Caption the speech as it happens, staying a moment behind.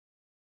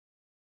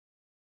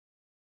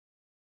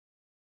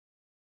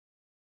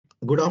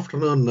Good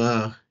afternoon,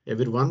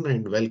 everyone,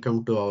 and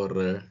welcome to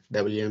our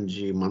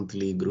WMG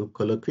monthly group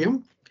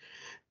colloquium.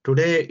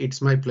 Today,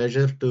 it's my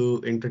pleasure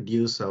to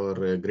introduce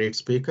our great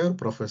speaker,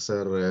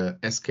 Professor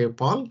S.K.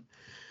 Paul,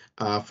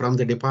 from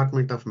the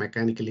Department of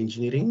Mechanical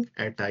Engineering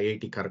at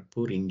IIT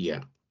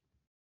Kharagpur-India.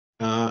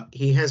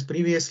 He has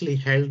previously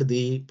held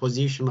the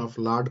position of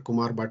Lord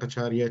Kumar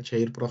Bhattacharyya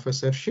Chair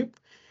Professorship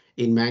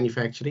in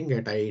Manufacturing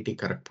at IIT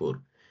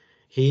Kharagpur.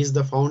 He is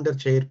the founder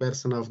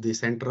chairperson of the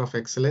Center of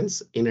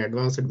Excellence in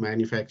Advanced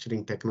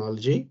Manufacturing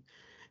Technology,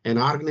 an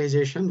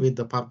organization with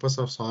the purpose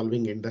of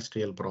solving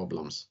industrial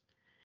problems.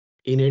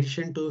 In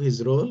addition to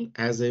his role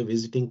as a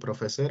visiting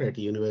professor at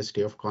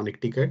University of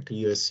Connecticut,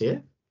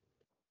 USA,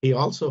 he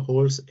also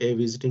holds a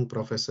visiting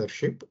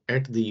professorship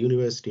at the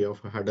University of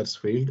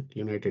Huddersfield,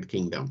 United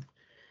Kingdom.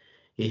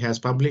 He has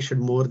published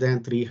more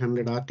than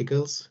 300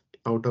 articles,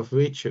 out of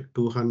which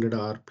 200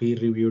 are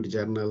peer-reviewed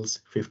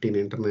journals, 15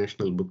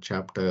 international book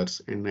chapters,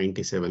 and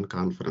 97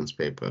 conference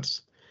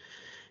papers.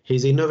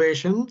 His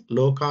innovation,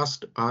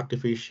 low-cost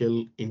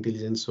artificial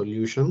intelligence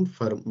solution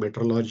for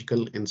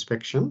metrological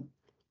inspection,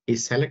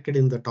 is selected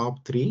in the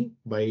top 3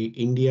 by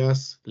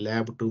INDIAA's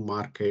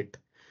Lab2Market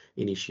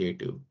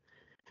initiative.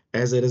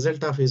 As a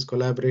result of his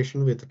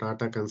collaboration with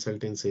TATA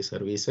Consultancy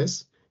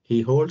Services, he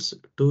holds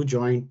 2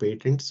 joint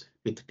patents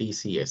with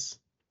TCS.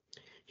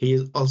 He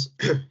is also,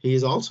 he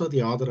is also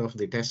the author of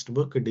the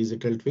textbook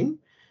Digital Twin,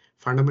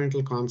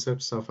 Fundamental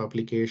Concepts of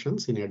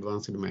Applications in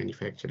Advanced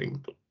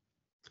Manufacturing.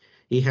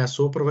 He has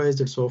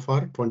supervised so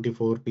far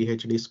 24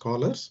 PhD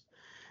scholars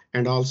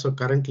and also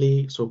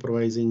currently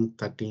supervising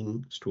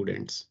 13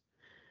 students.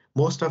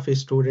 Most of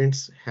his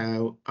students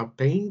have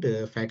obtained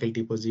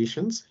faculty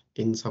positions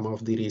in some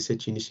of the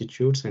research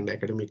institutes and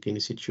academic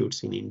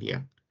institutes in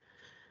India.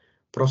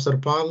 Professor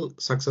Paul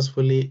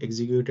successfully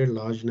executed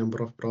large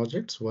number of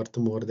projects worth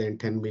more than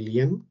 10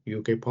 million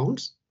UK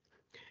pounds,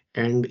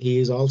 and he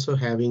is also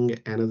having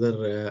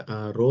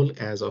another role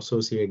as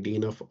Associate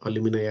Dean of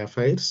Alumni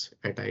Affairs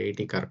at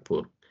IIT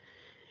Kharagpur.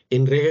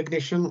 In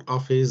recognition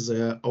of his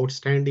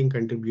outstanding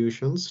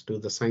contributions to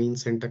the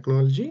science and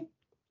technology,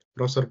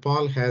 Professor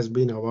Paul has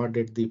been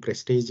awarded the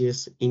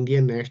prestigious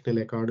Indian National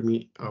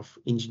Academy of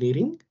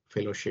Engineering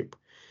Fellowship.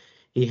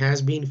 He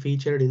has been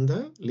featured in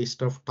the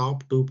list of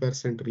top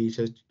 2%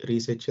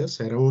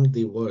 researchers around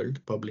the world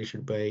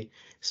published by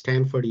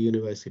Stanford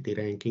University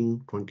Ranking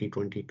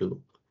 2022.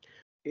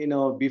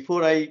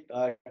 Before I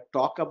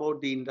talk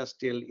about the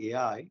industrial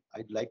AI,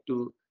 I'd like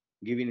to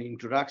give an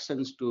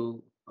introductions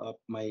to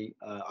my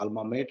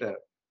alma mater,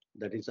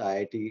 that is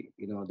IIT,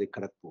 the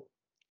Kharagpur.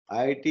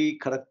 IIT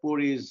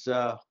Kharagpur is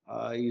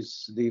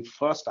the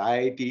first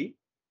IIT.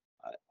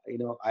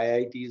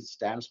 IIT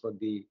stands for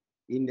the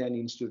Indian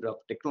Institute of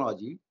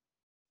Technology,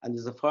 and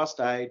is the first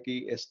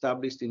IIT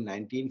established in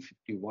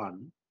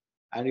 1951,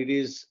 and it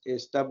is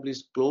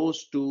established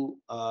close to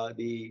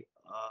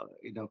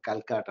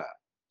Calcutta.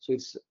 So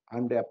it's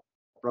under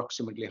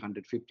approximately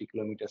 150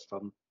 kilometers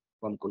from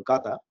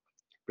Kolkata.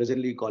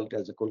 Presently, we call it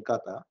as a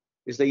Kolkata.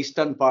 It's the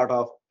eastern part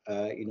of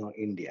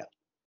India.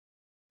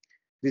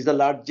 This is the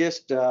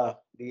largest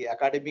the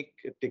academic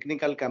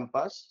technical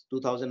campus,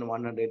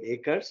 2,100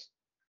 acres.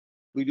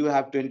 We do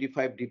have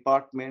 25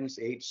 departments,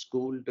 8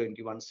 schools,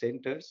 21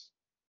 centers,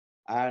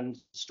 and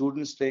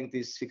student strength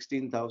is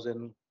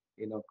 16,000.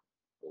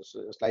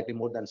 Slightly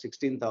more than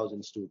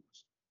 16,000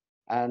 students,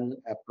 and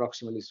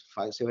approximately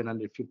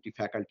 750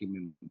 faculty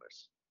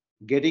members.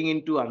 Getting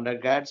into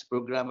undergrads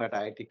program at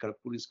IIT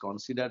Kharagpur is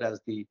considered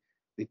as the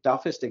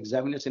toughest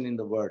examination in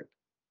the world,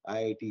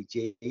 IIT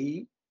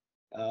JEE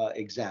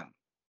exam.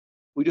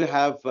 We do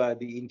have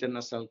the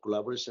international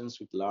collaborations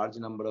with large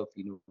number of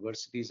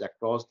universities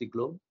across the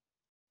globe.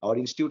 Our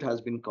institute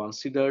has been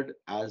considered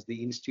as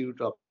the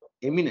Institute of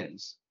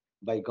Eminence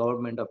by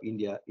Government of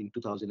India in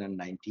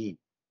 2019.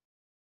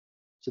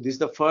 So this is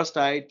the first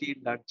IIT,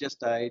 largest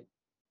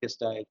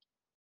IIT.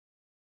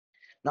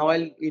 Now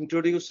I'll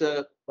introduce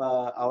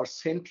our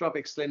Center of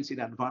Excellence in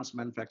Advanced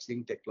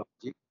Manufacturing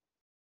Technology.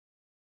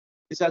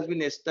 This has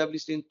been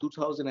established in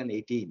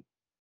 2018.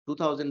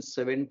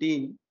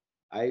 2017,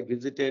 I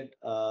visited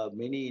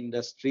many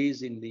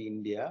industries in the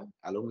India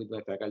along with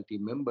my faculty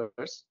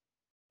members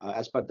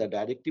as per the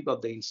directive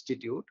of the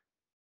institute,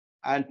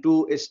 and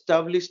to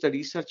establish the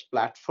research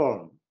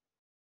platform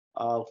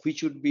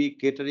which would be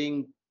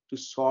catering to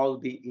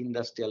solve the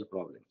industrial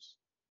problems.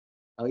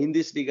 In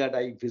this regard,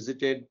 I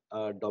visited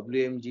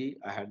WMG.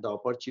 I had the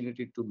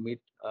opportunity to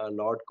meet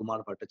Lord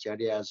Kumar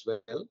Bhattacharyya as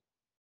well.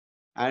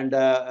 And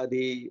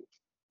the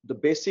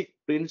basic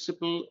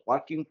principle,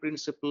 working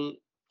principle,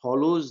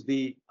 follows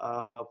the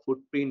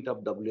footprint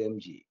of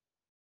WMG.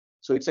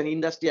 So it's an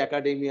industry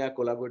academia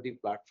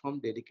collaborative platform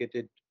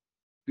dedicated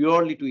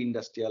purely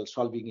to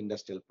solving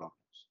industrial problems.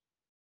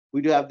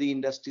 We do have the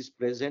industry's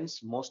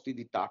presence, mostly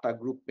the Tata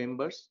Group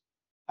members,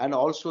 and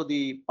also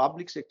the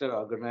public sector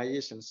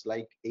organizations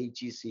like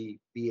HEC,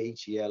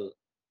 PHEL,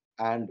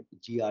 and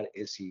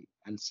GRAC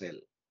and CEL.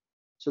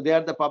 So they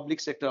are the public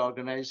sector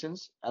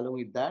organizations. Along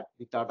with that,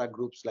 the Tata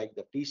groups like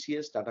the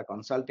TCS, Tata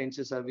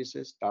Consultancy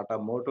Services, Tata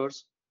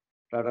Motors,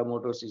 Tata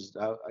Motors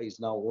is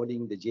now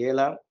owning the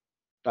JLR,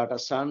 Tata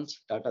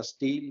Sons, Tata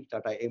Steel,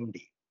 Tata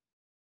MD.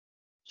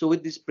 So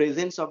with this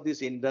presence of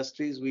these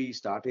industries, we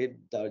started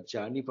the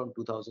journey from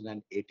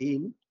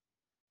 2018,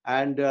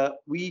 and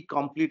we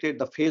completed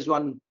the phase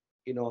one,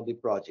 the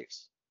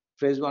projects.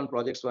 Phase one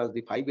projects was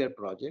the 5-year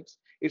projects.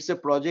 It's a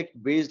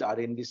project-based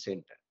R&D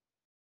center.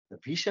 The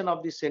vision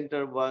of the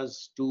center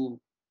was to,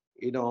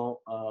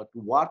 to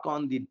work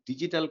on the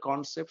digital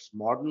concepts,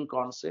 modern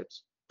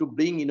concepts, to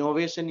bring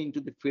innovation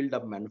into the field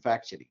of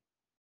manufacturing,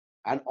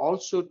 and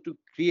also to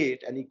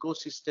create an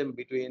ecosystem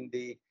between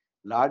the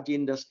large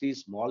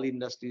industries, small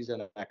industries,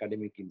 and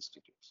academic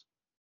institutes.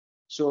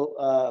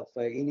 So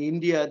in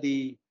India,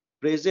 the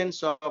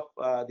presence of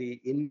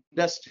the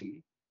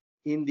industry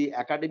in the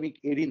academic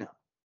arena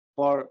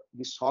for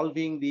the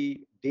solving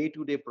the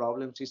day-to-day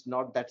problems is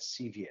not that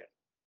severe.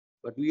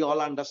 But we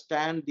all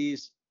understand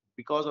this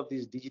because of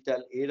this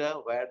digital era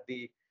where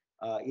the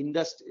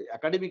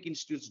academic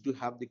institutes do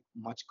have the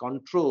much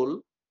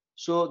control.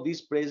 So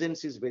this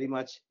presence is very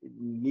much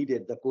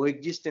needed. The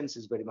coexistence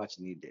is very much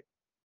needed.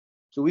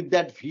 So with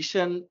that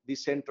vision, the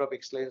Center of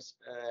Excellence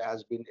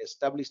has been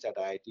established at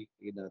IIT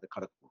in the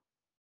Kharagpur.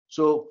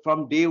 So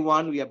from day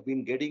one, we have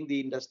been getting the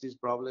industry's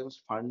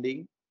problems,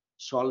 funding,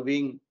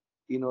 solving,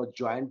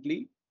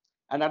 jointly.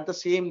 And at the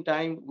same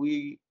time,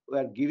 we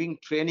were giving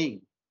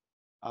training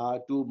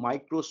to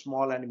micro,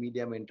 small, and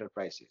medium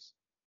enterprises.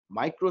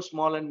 Micro,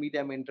 small, and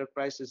medium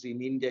enterprises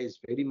in India is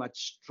very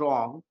much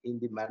strong in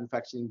the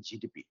manufacturing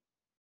GDP.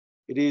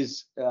 It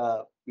is,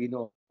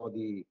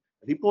 the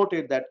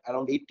reported that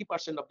around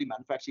 80% of the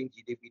manufacturing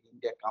GDP in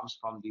India comes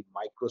from the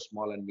micro,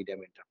 small, and medium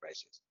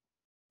enterprises.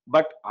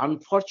 But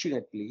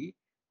unfortunately,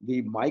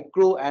 the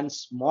micro and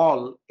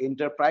small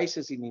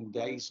enterprises in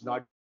India is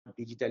not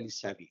digitally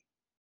savvy.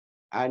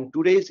 And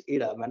today's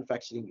era,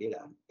 manufacturing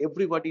era,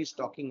 everybody is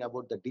talking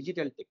about the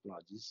digital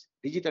technologies,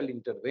 digital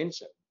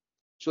intervention.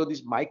 So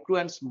these micro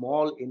and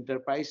small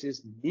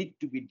enterprises need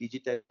to be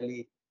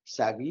digitally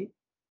savvy,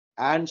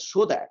 and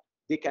so that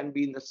they can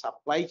be in the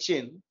supply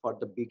chain for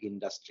the big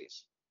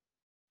industries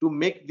to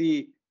make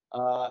the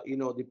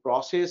the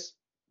process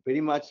very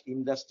much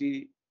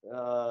industry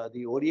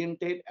the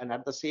oriented, and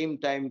at the same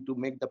time to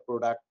make the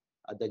product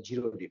the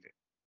zero defect.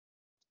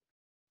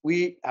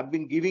 We have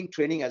been giving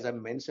training, as I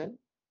mentioned,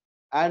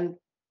 and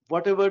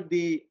whatever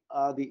the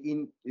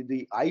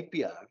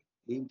IPR,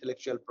 the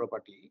intellectual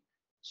property,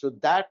 so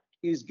that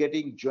is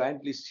getting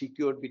jointly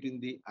secured between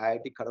the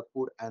IIT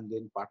Kharagpur and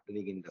then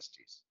partnering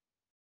industries.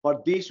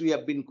 For this, we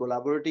have been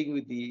collaborating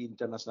with the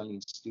international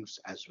institutes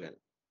as well.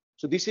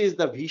 So this is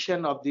the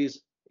vision of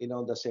this,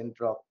 the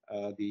center of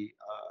the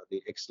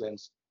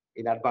excellence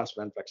in advanced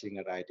manufacturing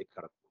at IIT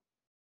Kharagpur.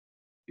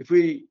 If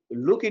we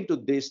look into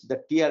this,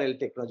 the TRL,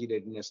 technology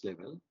readiness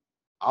level,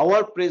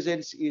 our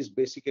presence is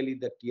basically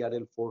the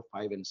TRL 4,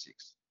 5, and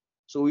 6.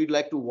 So we'd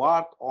like to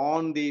work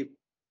on the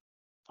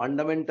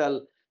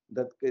fundamental,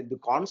 the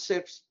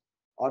concepts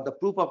or the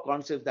proof of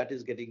concepts that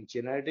is getting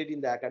generated in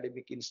the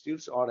academic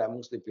institutes or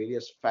amongst the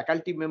various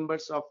faculty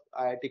members of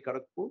IIT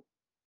Kharagpur,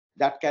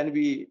 that can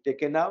be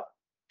taken up,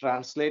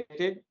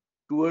 translated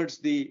towards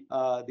the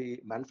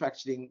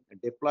manufacturing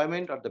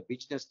deployment or the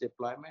business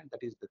deployment,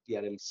 that is the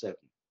TRL 7.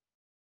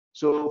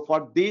 So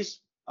for this,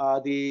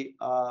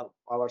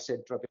 our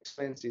center of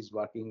excellence is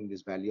working in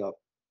this value of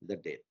the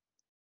day.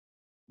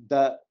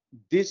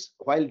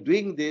 While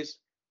doing this,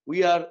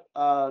 we are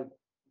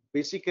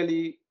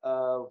basically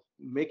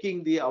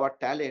making our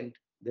talent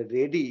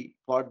ready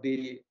for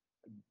the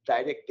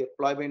direct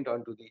deployment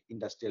onto the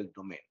industrial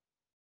domain.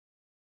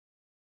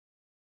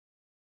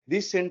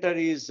 This center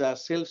is a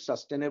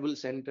self-sustainable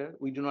center.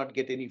 We do not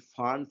get any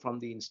fund from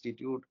the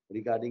institute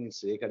regarding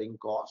its recurring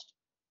cost.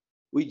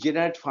 We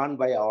generate fund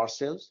by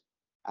ourselves,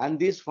 and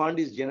this fund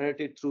is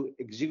generated through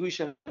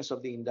executions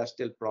of the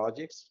industrial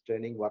projects,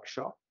 training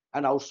workshop,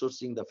 and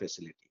outsourcing the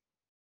facility.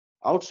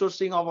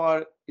 Outsourcing of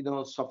our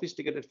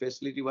sophisticated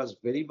facility was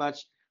very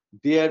much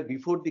there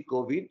before the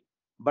COVID,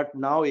 but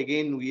now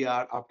again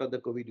after the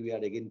COVID we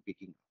are again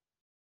picking up.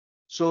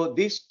 So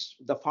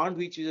the fund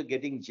which is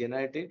getting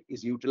generated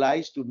is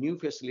utilized to new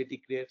facility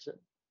creation,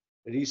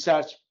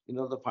 research,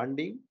 the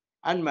funding,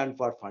 and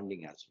manpower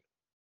funding as well.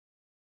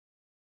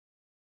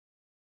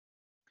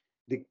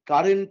 The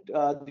current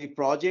the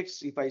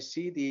projects, if I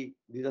see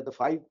these are the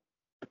five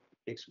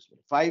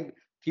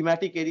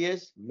thematic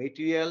areas: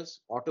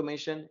 materials,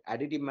 automation,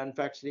 additive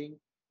manufacturing,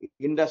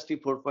 industry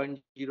 4.0,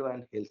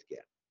 and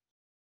healthcare.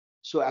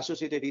 So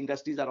associated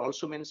industries are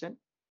also mentioned.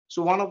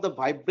 So one of the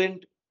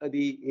vibrant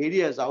the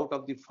areas out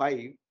of the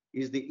 5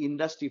 is the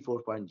industry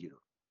 4.0.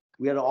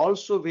 We are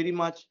also very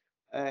much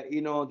the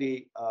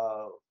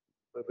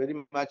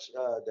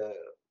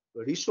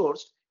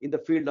resourced in the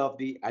field of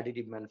the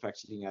additive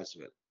manufacturing as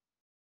well.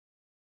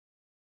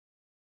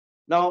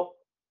 Now,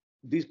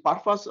 the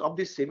purpose of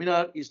this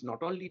seminar is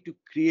not only to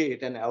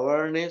create an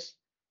awareness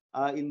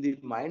in the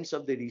minds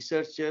of the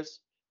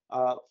researchers,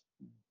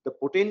 the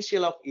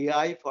potential of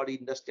AI for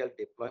industrial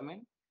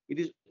deployment. it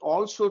is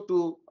also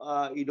to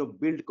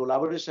build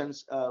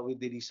collaborations with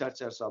the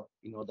researchers of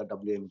the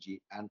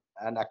WMG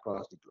and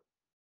across the globe.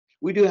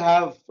 We do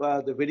have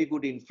the very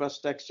good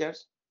infrastructures.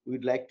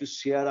 We'd like to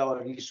share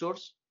our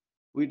resource.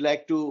 We'd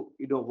like to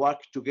work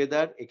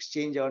together,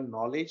 exchange our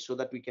knowledge so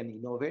that we can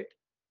innovate,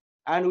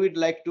 and we'd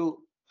like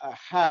to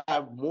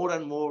have more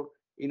and more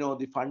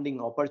the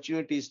funding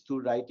opportunities to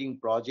writing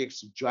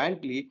projects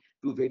jointly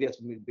to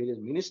various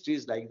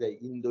ministries like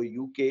in the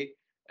UK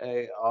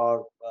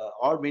or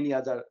many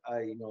other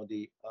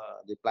the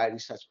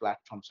research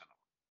platforms and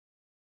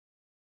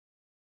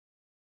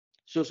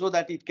all. So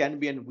that it can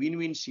be a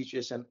win-win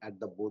situation at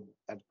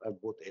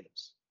both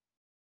ends.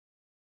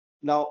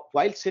 Now,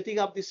 while setting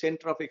up the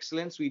Center of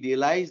Excellence, we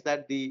realized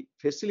that the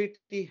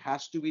facility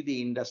has to be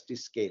the industry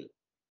scale.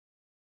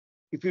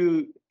 If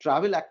you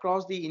travel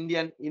across the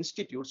Indian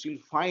institutes, you'll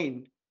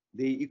find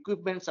the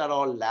equipments are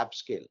all lab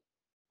scale.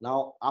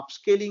 Now,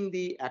 upscaling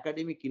the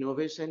academic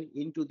innovation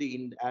into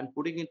and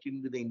putting it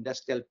into the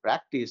industrial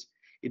practice,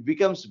 it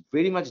becomes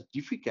very much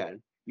difficult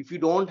if you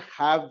don't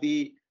have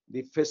the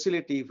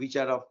facility which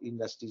are of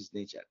industry's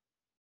nature.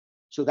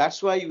 So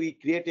that's why we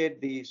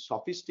created the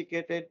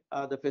sophisticated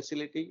the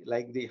facility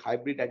like the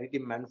hybrid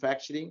additive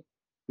manufacturing,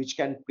 which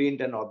can print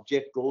an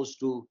object close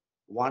to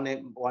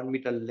 1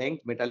 meter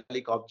length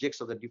metallic objects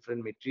of the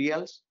different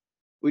materials.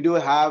 We do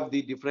have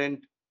the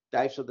different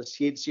types of the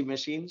CNC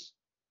machines.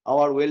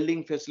 Our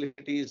welding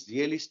facility is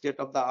really state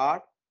of the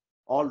art.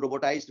 All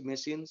robotized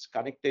machines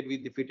fitted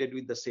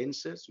with the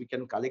sensors. We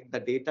can collect the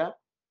data,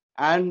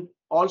 and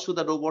also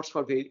the robots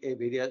for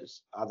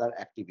various other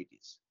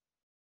activities.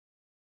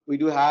 We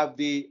do have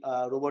the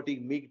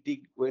robotic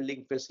MIG-TIG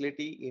welding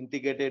facility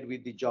integrated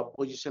with the job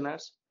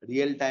positioners.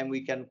 Real time,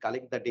 we can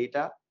collect the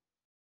data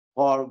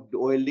for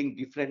welding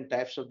different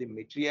types of the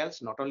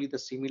materials, not only the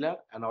similar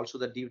and also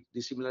the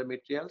dissimilar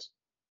materials.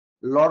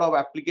 A lot of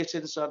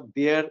applications are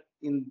there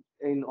in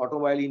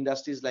automobile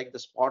industries like the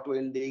spot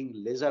welding,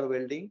 laser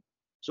welding.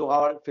 So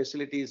our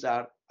facilities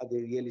are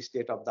the really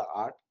state of the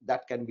art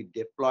that can be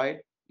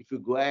deployed if you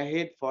go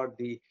ahead for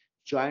the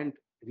joint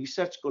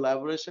research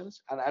collaborations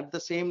and at the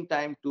same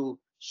time to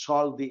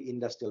solve the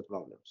industrial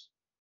problems.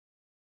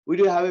 We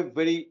do have a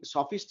very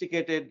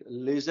sophisticated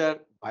laser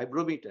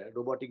vibrometer,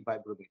 robotic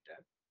vibrometer,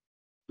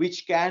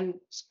 which can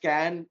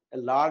scan a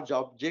large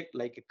object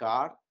like a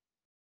car.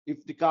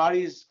 If the car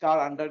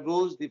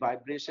undergoes the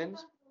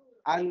vibrations,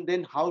 and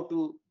then how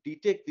to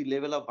detect the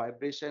level of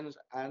vibrations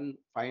and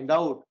find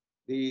out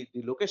the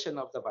location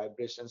of the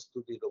vibrations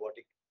to the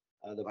robotic,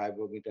 the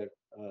vibrometer,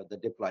 the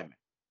deployment.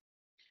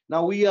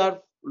 Now we are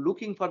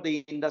looking for the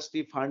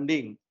industry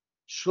funding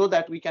so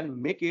that we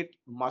can make it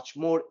much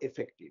more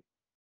effective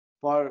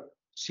for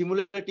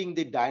simulating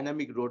the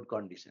dynamic road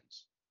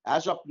conditions.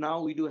 As of now,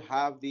 we do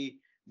have the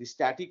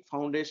static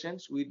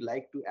foundations. We'd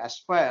like to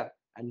aspire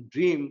and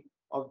dream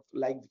of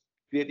like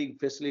creating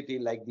facility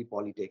like the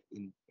Polytech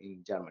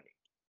in Germany,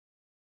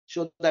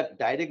 so that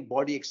direct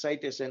body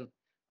excitation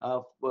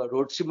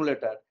road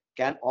simulator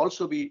can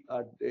also be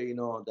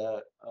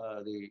the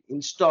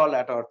install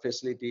at our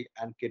facility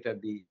and cater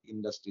the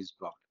industry's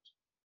problems.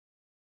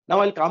 Now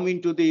I'll come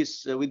into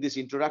this with this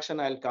introduction.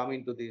 I'll come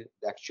into the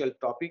actual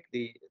topic,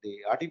 the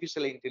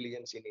artificial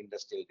intelligence in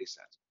industrial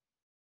research.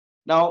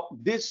 Now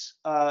this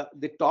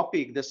the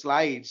topic, the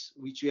slides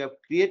which we have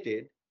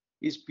created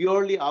is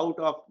purely out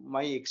of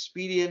my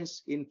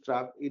experience in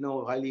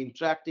while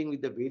interacting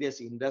with the various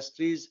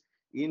industries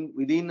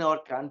within our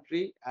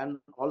country and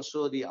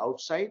also the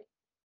outside,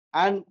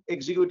 and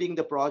executing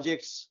the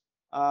projects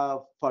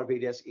for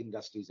various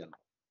industries and all.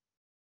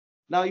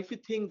 Now, if you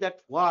think that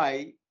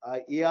why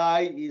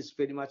AI is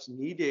very much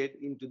needed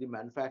into the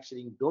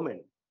manufacturing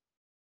domain,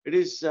 it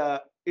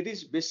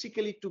is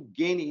basically to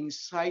gain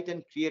insight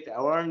and create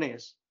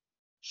awareness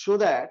so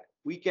that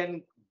we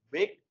can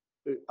make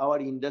our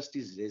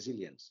industries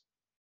resilience.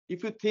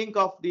 If you think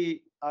of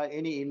the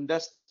any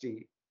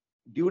industry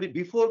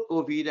before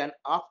COVID and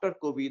after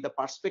COVID, the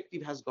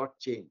perspective has got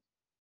changed.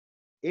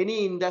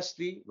 Any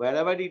industry,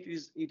 wherever it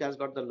is, it has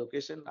got the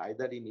location,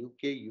 either in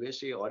UK,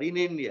 USA, or in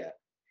India,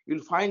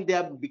 you'll find they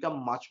have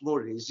become much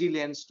more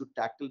resilient to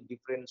tackle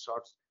different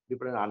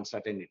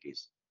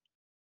uncertainties.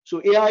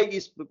 So AI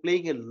is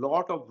playing a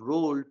lot of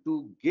role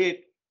to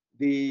get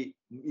the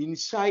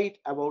insight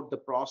about the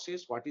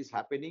process, what is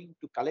happening,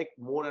 to collect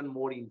more and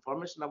more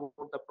information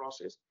about the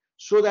process,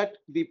 so that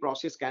the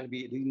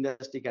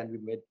industry can be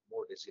made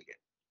more resilient.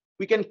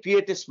 We can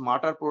create a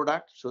smarter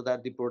product so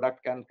that the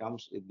product can come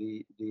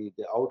the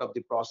out of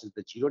the process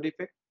the zero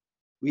defect.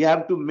 We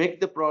have to make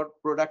the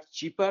product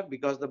cheaper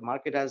because the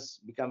market has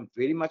become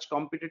very much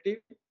competitive,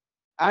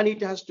 and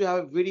it has to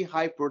have very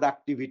high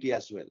productivity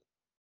as well.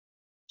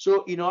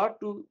 So in order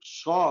to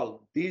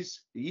solve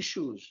these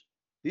issues,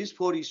 these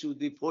four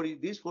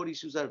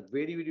issues are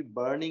very, very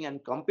burning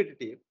and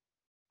competitive.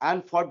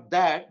 And for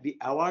that, the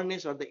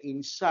awareness or the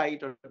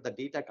insight or the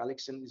data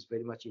collection is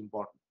very much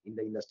important in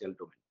the industrial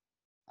domain.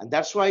 And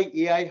that's why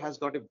AI has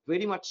got a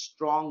very much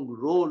strong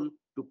role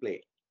to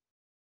play.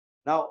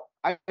 Now,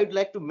 I would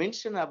like to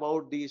mention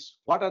about these,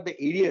 what are the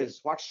areas,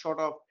 what sort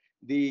of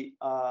the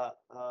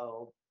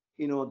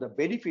the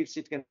benefits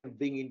it can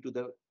bring into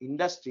the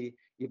industry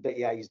if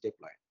the AI is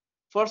deployed.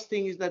 First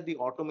thing is that the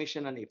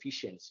automation and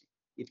efficiency.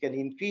 It can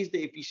increase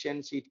the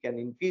efficiency, it can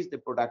increase the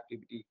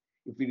productivity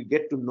if you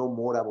get to know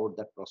more about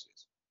that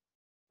process.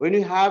 When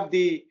you have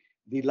the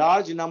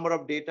large number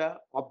of data,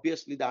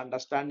 obviously the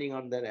understanding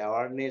and the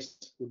awareness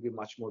would be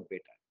much more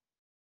better.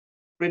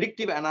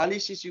 Predictive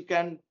analysis, you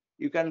can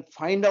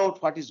find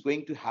out what is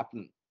going to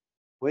happen,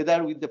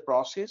 whether with the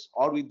process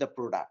or with the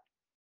product.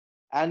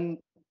 And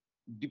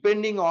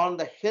depending on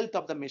the health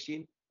of the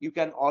machine, you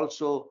can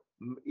also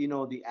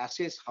the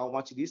assess how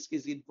much risk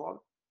is involved,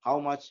 how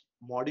much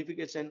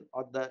modification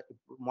or the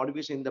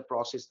modification in the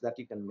process that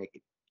you can make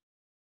it.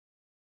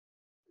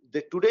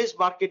 The today's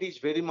market is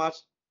very much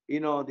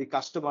the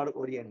customer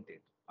oriented,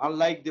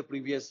 unlike the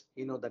previous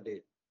the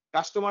day.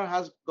 Customer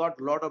has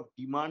got a lot of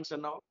demands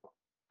and all,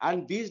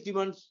 and these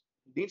demands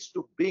needs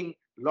to bring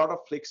a lot of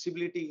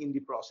flexibility in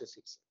the process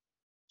itself.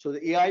 So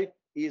the AI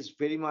is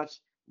very much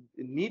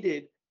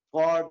needed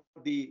for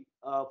the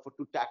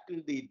to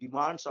tackle the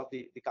demands of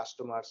the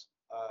customers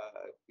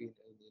in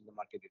the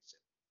market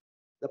itself.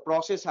 The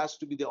process has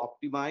to be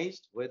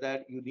optimized,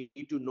 whether you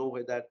need to know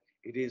whether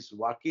it is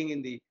working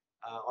in the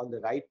on the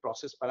right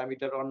process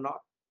parameter or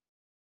not.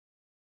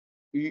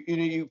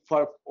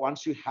 For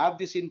once you have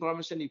this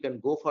information, you can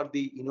go for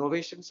the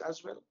innovations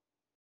as well.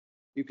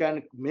 You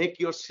can make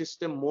your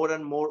system more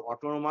and more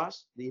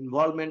autonomous. The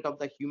involvement of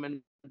the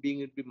human being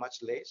will be much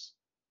less.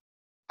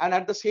 And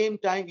at the same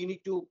time, you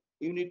need to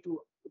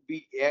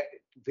be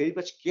very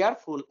much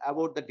careful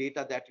about the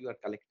data that you are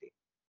collecting.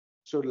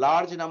 So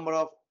large number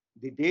of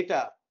the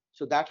data,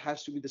 so that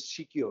has to be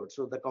secured.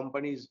 So the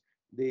companies,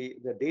 the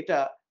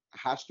data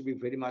has to be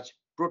very much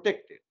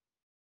protected.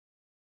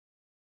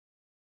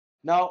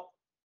 Now,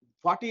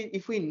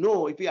 if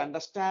we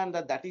understand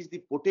that is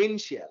the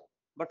potential,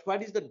 but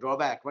what is the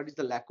drawback? What is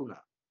the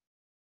lacuna?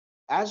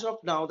 As of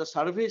now, the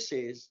survey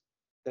says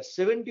that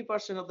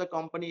 70% of the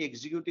company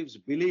executives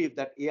believe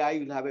that AI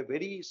will have a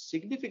very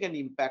significant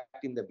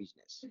impact in the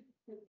business.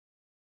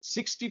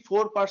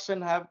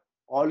 64% have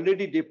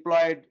already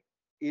deployed,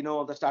 they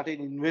started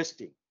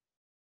investing,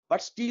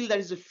 but still there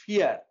is a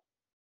fear.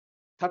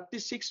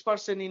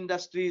 36%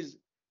 industries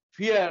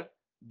fear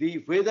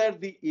whether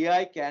the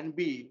AI can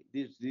be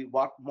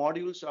what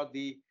modules or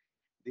the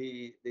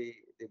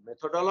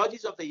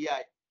methodologies of the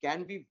AI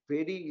can be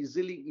very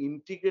easily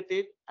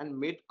integrated and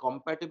made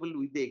compatible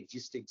with the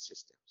existing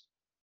systems.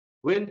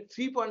 When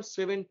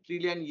 $3.7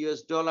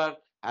 trillion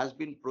has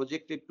been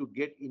projected to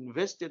get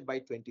invested by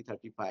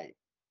 2035.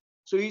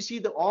 So you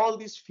see all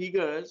these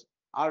figures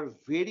are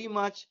very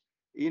much,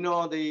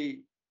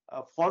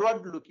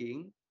 forward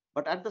looking,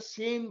 but at the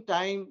same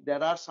time,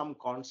 there are some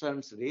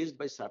concerns raised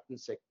by certain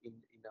in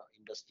the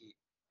industry,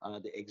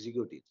 the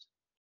executives.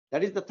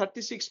 That is the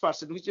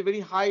 36%, which is a very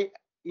high,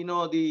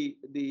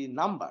 the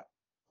number.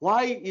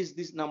 Why is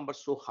this number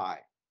so high?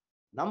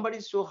 Number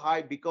is so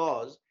high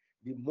because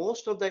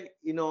most of the,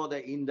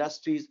 the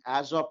industries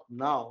as of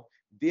now,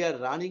 they are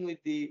running with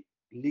the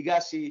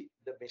legacy,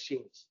 the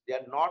machines. They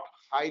are not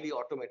highly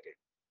automated.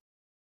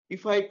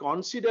 If I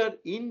consider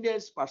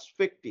India's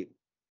perspective,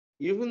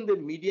 even the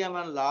medium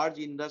and large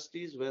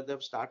industries where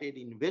they've started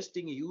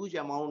investing a huge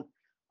amount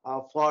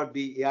for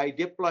the AI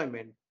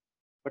deployment,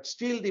 but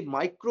still the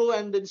micro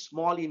and then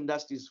small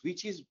industries,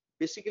 which is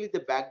basically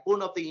the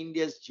backbone of the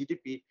India's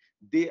GDP,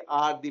 they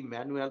are the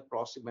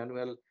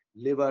manual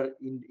labor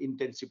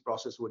intensive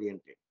process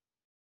oriented.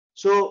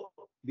 So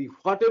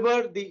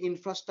whatever the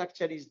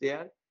infrastructure is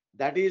there,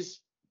 that is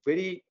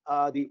very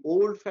the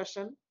old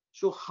fashioned.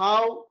 So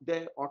how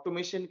the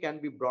automation can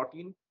be brought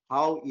in,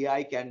 how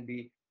AI can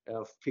be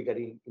figured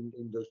in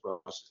those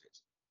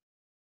processes.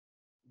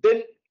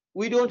 Then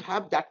we don't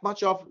have that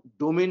much of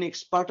domain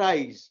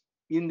expertise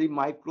in the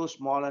micro,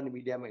 small, and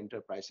medium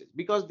enterprises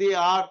because they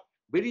are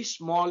very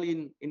small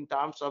in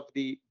terms of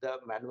the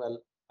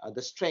manual,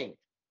 the strength,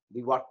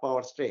 the work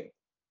power strength.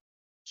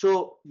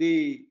 So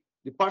the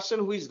person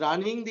who is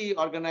running the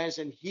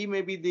organization, he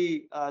may be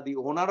the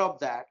owner of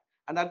that,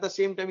 and at the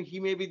same time, he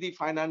may be the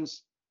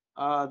finance,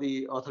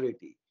 the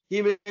authority.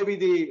 He may be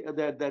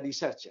the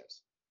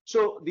researchers.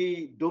 So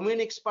the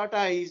domain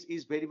expertise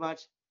is very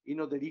much,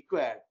 the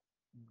required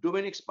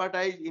domain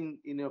expertise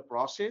in a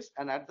process,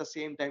 and at the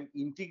same time,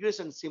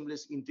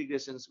 seamless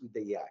integrations with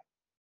the AI.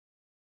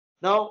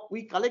 Now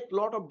we collect a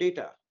lot of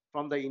data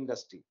from the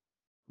industry,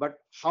 but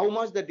how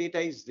much the data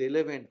is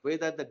relevant,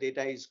 whether the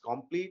data is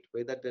complete,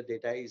 whether the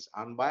data is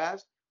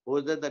unbiased,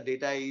 whether the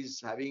data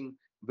is having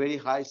very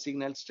high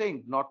signal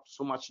strength, not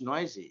so much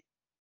noisy.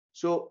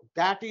 So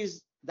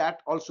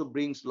that also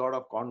brings a lot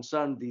of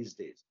concern these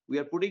days. We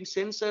are putting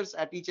sensors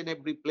at each and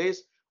every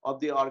place of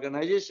the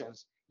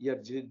organizations.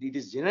 It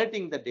is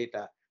generating the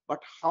data,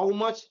 but how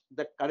much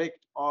the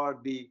correct or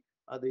the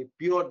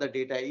pure the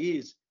data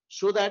is,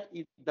 so that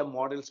the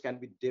models can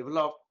be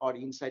developed or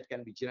insight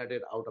can be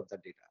generated out of the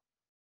data.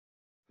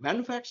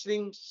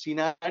 Manufacturing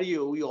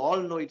scenario, we all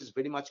know it is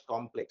very much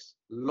complex.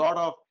 A lot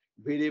of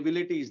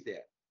variability is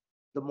there.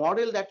 The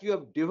model that you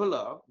have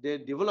developed, they're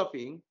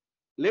developing,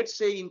 let's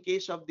say in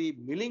case of the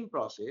milling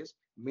process,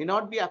 may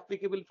not be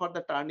applicable for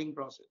the turning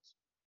process,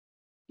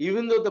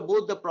 even though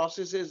both the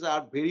processes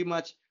are very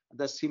much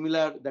the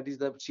similar, that is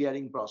the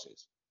shearing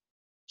process.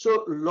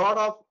 So a lot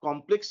of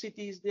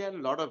complexity is there,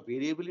 a lot of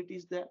variability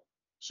is there.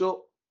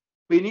 So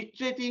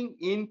penetrating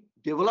in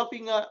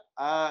developing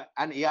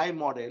an AI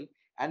model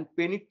and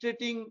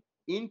penetrating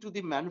into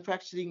the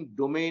manufacturing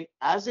domain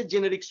as a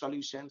generic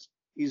solutions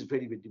is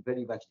very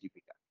much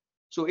difficult.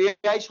 So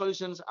AI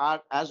solutions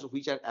are, as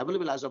which are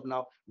available as of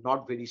now,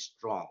 not very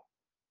strong.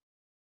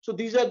 So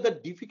these are the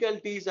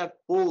difficulties are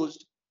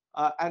posed,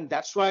 and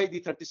that's why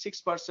the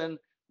 36%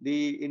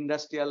 the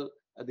industrial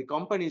the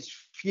companies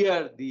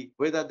fear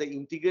whether the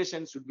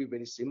integration should be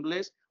very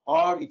seamless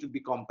or it will be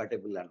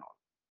compatible or not.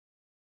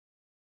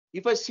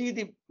 If I see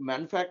the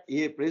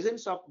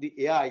presence of the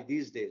AI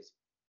these days,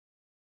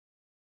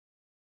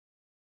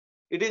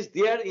 it is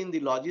there in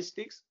the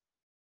logistics.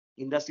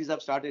 Industries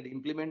have started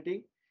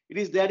implementing. It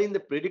is there in the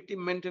predictive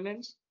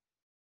maintenance,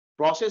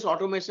 process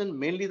automation,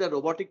 mainly the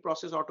robotic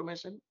process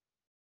automation,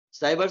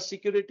 cyber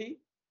security,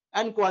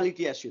 and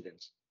quality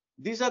assurance.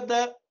 These are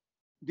the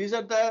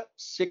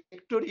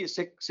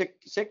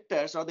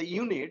sectors or the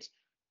units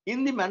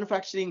in the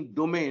manufacturing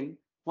domain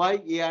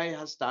why AI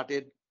has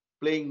started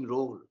playing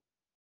role,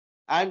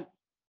 and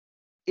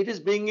it is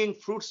bringing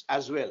fruits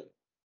as well.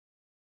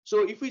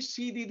 So if we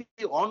see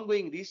the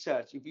ongoing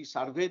research, if we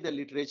survey the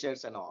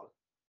literatures and all,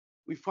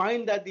 we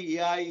find that the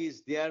AI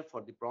is there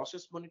for the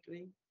process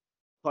monitoring,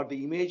 for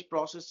the image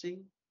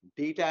processing,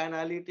 data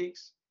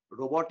analytics,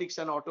 robotics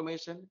and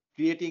automation,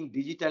 creating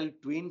digital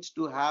twins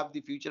to have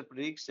the future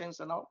predictions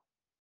and all.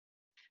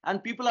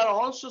 And people are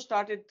also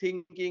started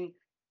thinking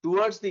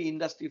towards the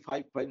industry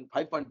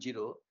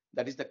 5.0,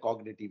 that is the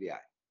cognitive AI.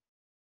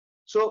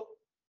 So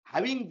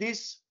having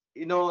this,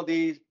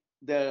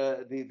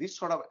 this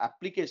sort of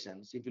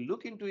applications, if you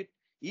look into it,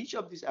 each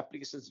of these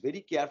applications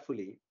very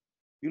carefully,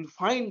 you'll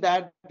find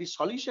that the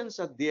solutions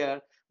are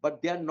there,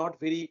 but they are not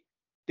very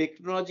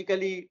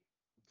technologically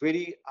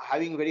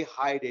having very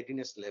high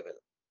readiness level.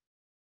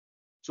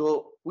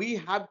 So we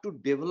have to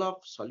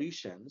develop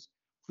solutions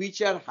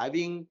which are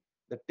having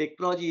the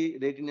technology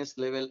readiness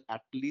level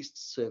at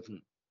least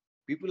 7.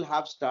 People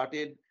have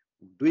started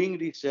doing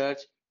research.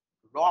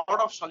 A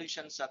lot of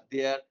solutions are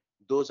there.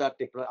 Those are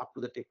up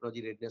to the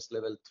technology readiness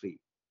level 3.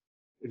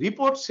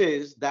 Report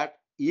says that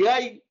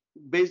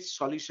AI-based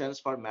solutions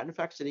for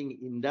manufacturing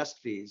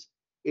industries,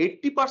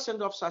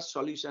 80% of such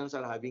solutions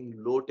are having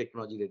low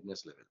technology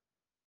readiness level.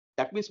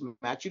 That means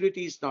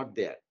maturity is not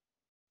there.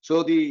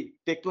 So the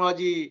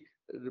technology,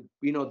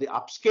 the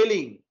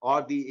upscaling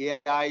or the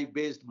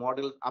AI-based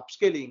model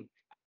upscaling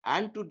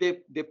and to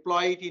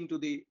deploy it into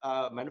the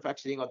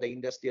manufacturing or the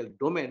industrial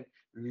domain,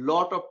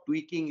 lot of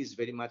tweaking is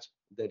very much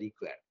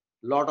required.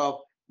 Lot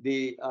of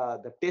the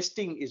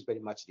testing is very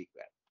much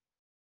required.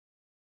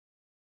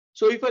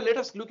 So if let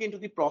us look into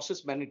the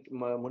process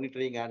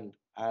monitoring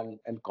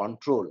and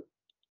control.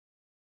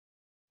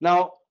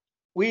 Now,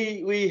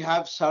 we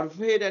have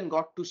surveyed and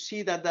got to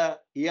see that the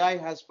AI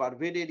has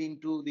pervaded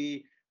into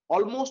the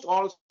almost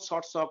all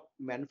sorts of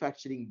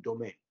manufacturing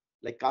domain,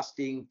 like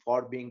casting,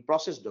 forming,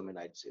 process domain,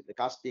 I'd say. The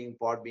casting,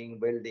 forming,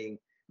 welding,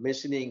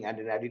 machining, and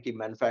in additive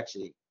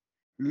manufacturing.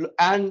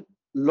 And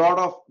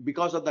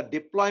because of the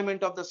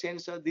deployment of the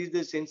sensor, the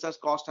sensors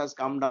cost has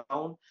come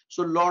down.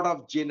 So a lot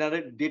of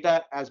generic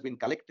data has been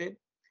collected,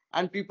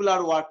 and people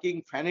are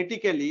working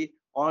fanatically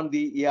on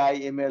the AI,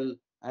 ML,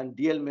 and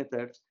DL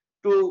methods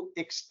to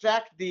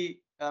extract the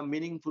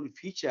meaningful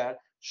feature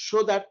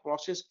so that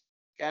process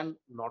can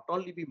not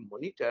only be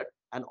monitored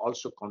and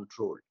also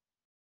controlled.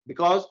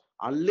 Because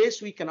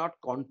unless we cannot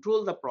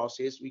control the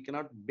process, we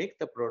cannot make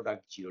the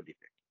product zero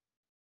defect.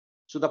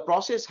 So the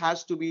process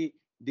has to be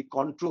the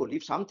control.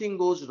 If something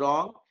goes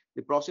wrong,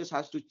 the process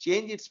has to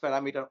change its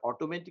parameter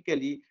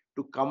automatically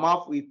to come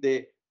up with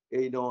the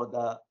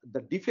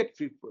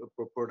defect-free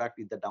product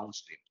in the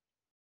downstream.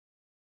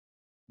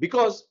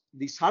 Because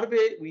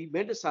we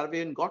made a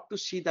survey and got to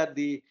see that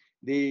the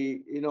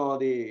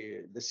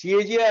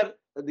CAGR,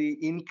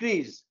 the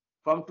increase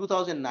from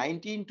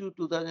 2019 to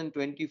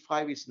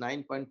 2025 is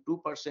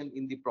 9.2%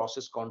 in the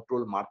process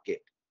control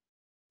market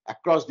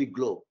across the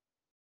globe,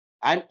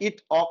 and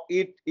it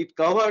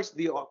covers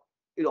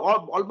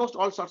almost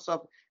all sorts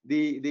of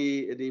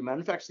the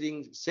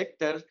manufacturing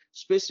sector,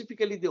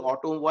 specifically the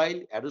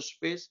automobile,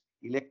 aerospace,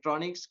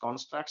 electronics,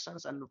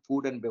 constructions, and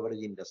food and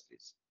beverage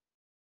industries.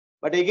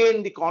 But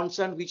again, the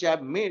concern which I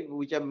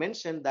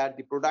mentioned, that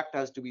the product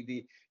has to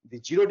be the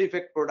zero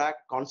defect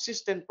product,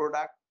 consistent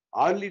product,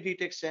 early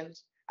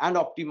detections, and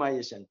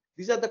optimization.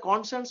 These are the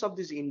concerns of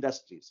these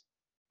industries.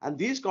 And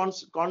these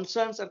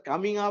concerns are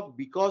coming up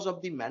because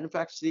of the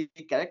manufacturing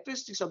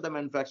characteristics of the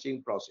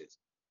manufacturing process.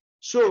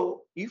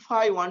 So if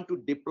I want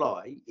to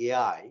deploy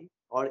AI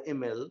or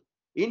ML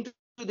into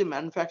the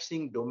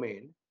manufacturing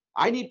domain,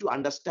 I need to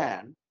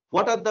understand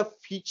what are the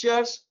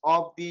features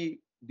of the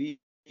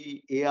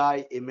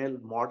AI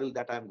ML model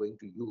that I'm going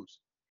to use,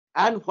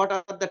 and what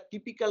are the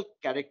typical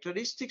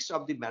characteristics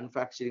of the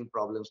manufacturing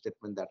problem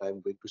statement that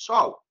I'm going to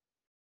solve.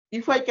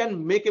 If I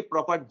can make a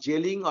proper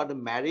gelling or the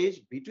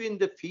marriage between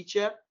the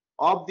feature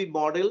of the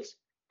models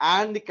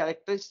and the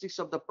characteristics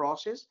of the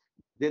process,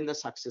 then the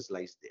success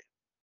lies there.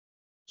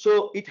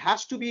 So it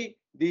has to be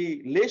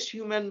the less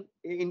human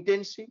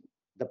intensive.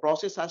 The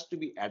process has to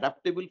be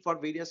adaptable for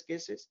various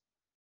cases.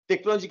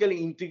 Technological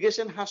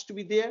integration has to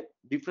be there.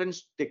 Different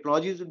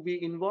technologies will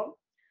be involved,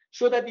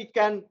 so that it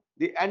can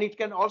it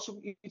can also,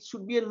 it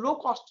should be a low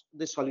cost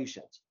the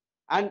solutions,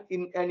 and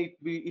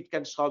it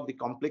can solve the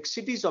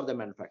complexities of the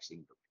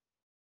manufacturing.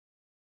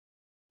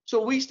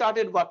 So we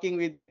started working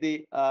with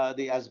the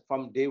as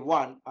from day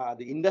one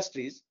the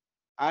industries,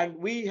 and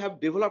we have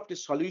developed a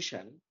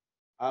solution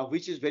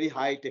which is very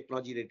high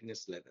technology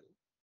readiness level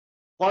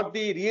for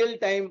the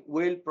real-time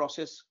weld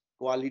process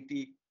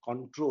quality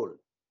control.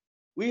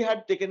 We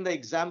had taken the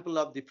example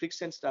of the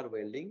friction stir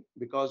welding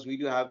because we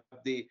do have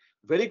the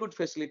very good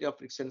facility of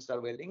friction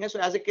stir welding. And so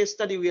as a case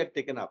study, we had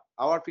taken up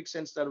our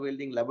friction stir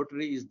welding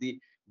laboratory is the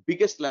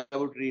biggest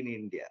laboratory in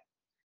India.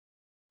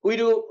 We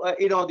do,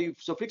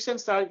 so friction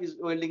stir is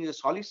welding is a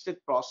solid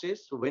state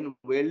process. So when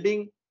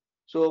welding,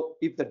 so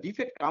if the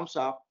defect comes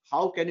up,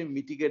 how can you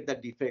mitigate the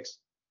defects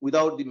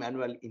without the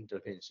manual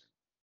intervention?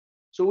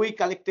 So we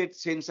collected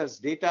sensors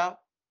data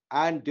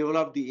and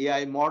developed the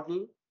AI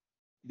model.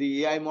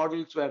 The AI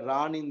models were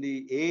run in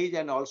the edge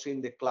and also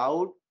in the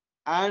cloud,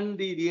 and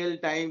the real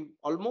time,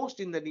 almost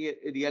in the near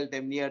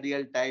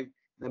real time,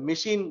 the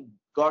machine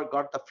got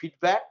the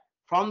feedback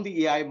from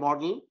the AI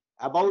model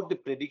about the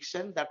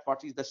prediction that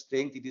what is the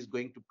strength it is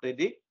going to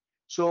predict.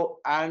 So,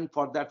 and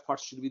for that, what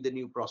should be the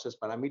new process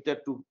parameter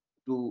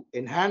to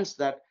enhance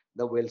that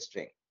the weld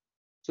strength.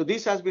 So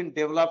this has been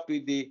developed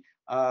with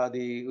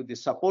with the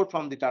support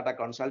from the Tata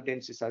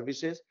Consultancy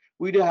Services.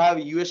 We do have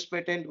US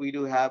patent. We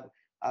do have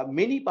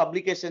many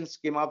publications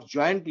came up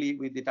jointly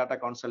with the Tata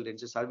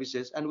Consultancy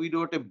Services, and we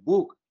wrote a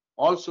book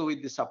also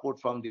with the support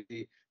from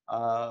the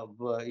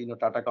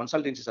Tata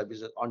Consultancy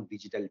Services on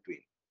digital twin.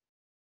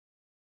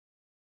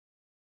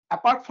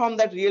 Apart from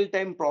that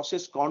real-time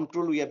process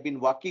control, we have been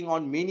working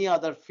on many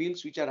other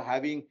fields which are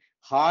having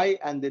high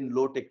and then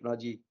low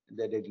technology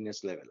the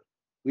readiness level.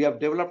 We have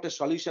developed a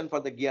solution for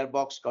the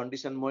gearbox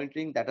condition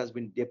monitoring that has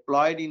been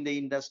deployed in the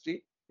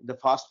industry in the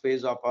first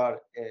phase of our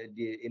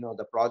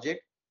the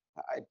project.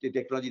 The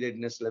technology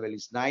readiness level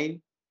is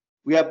 9.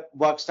 We have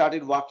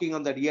started working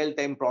on the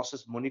real-time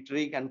process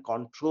monitoring and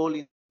control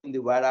in the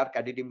wire arc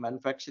additive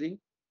manufacturing.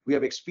 We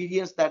have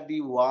experienced that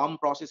the worm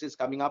process is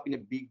coming up in a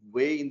big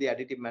way in the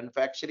additive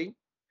manufacturing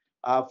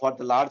for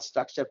the large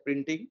structure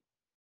printing,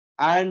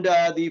 and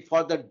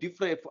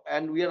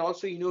we are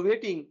also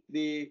innovating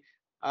the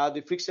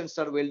friction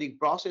stir welding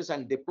process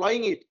and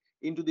deploying it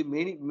into the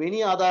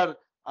many other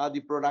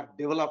the product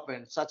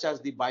development, such as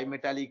the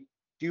bimetallic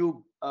tube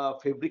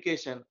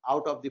fabrication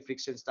out of the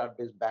friction stir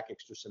based back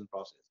extrusion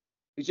process.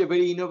 It's a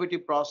very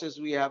innovative process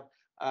we have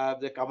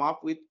they come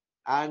up with,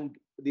 and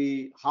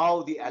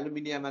how the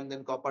aluminum and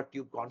then copper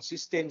tube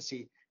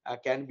consistency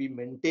can be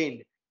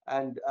maintained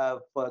and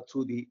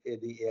through the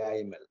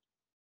AIML.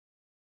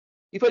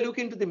 If I look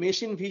into the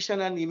machine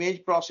vision and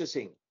image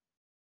processing,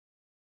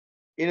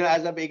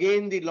 as of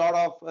again the lot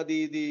of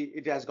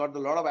it has got a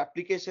lot of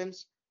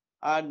applications,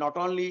 not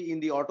only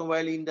in the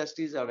automobile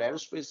industries or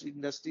aerospace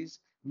industries.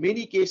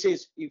 Many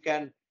cases you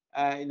can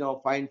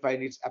find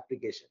its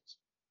applications.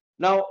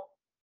 Now,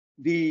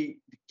 the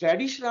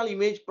traditional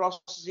image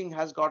processing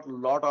has got a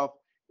lot of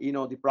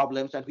the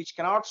problems, and which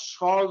cannot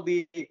solve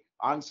the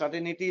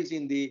uncertainties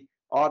in the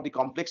or the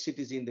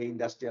complexities in the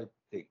industrial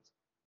things.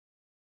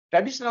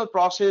 Traditional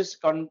process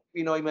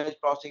image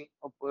processing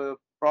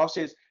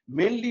process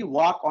mainly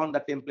work on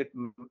the template,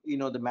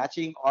 the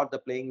matching or the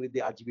playing with the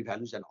RGB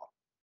values and all.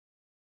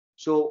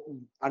 So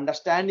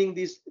understanding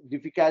these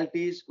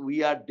difficulties,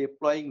 we are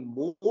deploying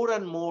more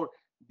and more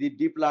the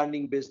deep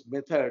learning based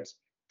methods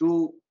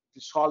to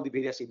solve the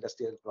various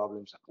industrial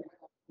problems.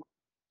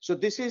 So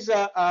this is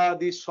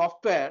the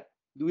software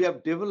we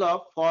have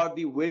developed for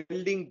the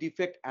welding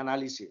defect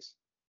analysis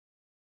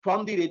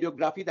from the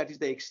radiography, that is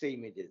the X-ray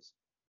images.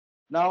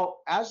 Now,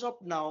 as of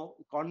now,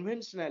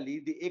 conventionally,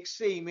 the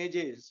X-ray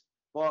images,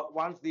 for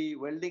once the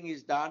welding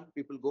is done,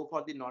 people go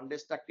for the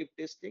non-destructive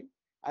testing,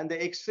 and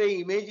the X-ray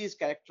image is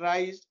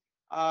characterized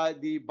by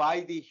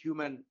the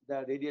human,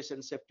 the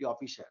radiation safety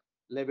officer,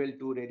 level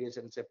 2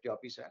 radiation safety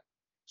officer.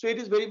 So it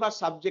is very much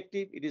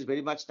subjective. It is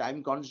very much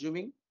time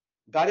consuming.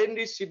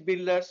 Garandri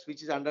Shipbuilders,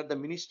 which is under the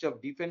Ministry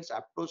of Defense,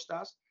 approached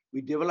us.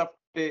 We developed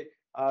the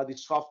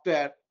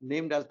software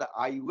named as the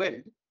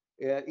iWeld,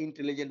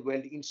 Intelligent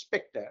Weld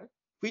Inspector,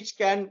 which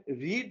can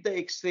read the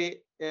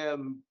X-ray,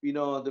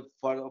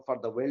 for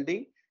the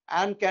welding,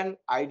 and can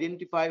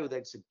identify whether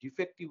it's a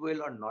defective weld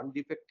or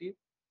non-defective.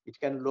 It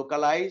can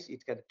localize,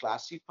 it can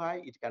classify,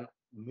 it can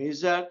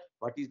measure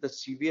what is the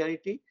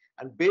severity,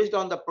 and based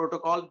on the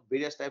protocol,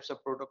 various types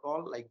of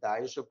protocol like the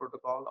ISO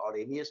protocol or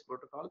NES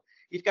protocol,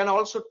 it can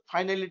also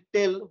finally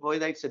tell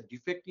whether it's a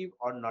defective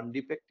or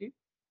non-defective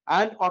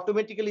and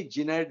automatically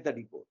generate the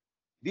report.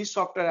 This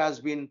software has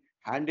been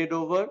handed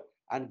over,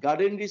 and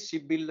Garandri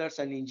Shipbuilders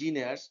and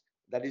engineers,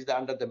 that is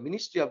under the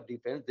Ministry of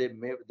Defense.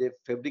 They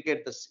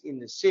fabricate this in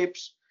the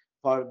shapes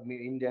for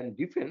Indian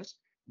defense.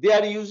 They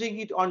are using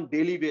it on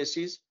daily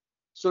basis.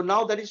 So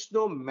now there is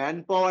no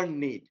manpower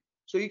need.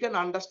 So you can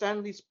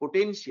understand this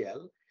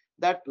potential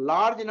that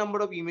large number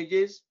of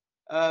images,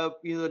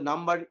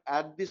 number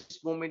at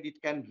this moment,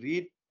 it can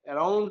read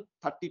around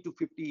 30 to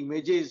 50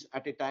 images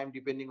at a time,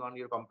 depending on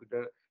your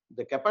computer,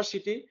 the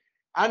capacity,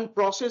 and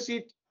process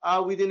it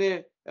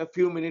within a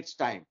few minutes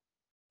time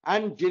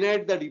and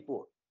generate the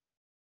report.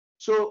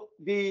 So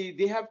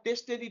they have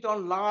tested it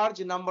on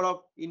large number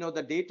of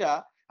the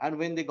data, and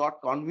when they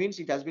got convinced,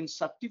 it has been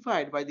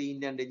certified by the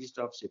Indian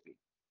Register of Shipping.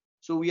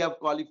 So we have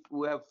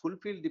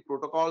fulfilled the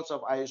protocols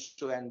of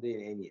ISO and the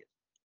INAE.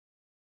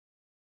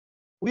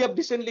 We have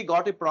recently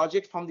got a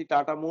project from the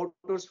Tata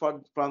Motors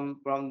for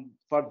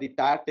the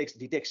tire text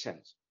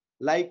detections,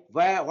 like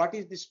what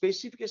is the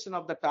specification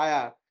of the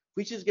tire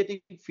which is getting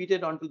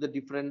fitted onto the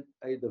different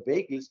the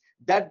vehicles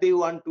that they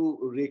want to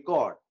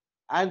record,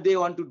 and they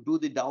want to do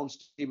the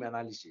downstream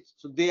analysis.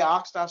 So they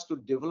asked us to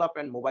develop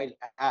a mobile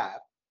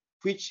app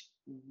which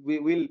we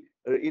will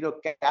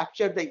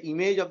capture the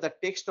image of the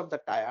text of the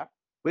tire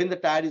when the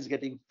tire is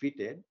getting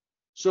fitted.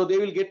 So they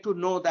will get to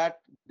know that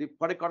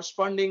for a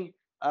corresponding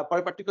for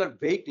a particular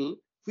vehicle,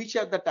 which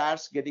are the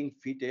tires getting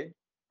fitted,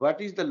 what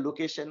is the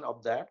location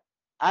of that,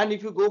 and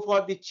if you go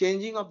for the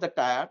changing of the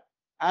tire,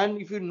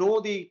 and if you know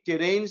the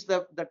terrains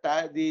the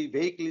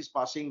vehicle is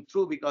passing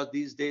through, because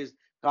these days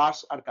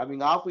cars are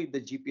coming up with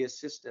the GPS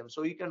system,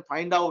 so you can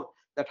find out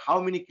that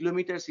how many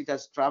kilometers it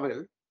has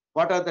traveled,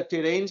 what are the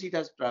terrains it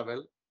has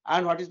traveled,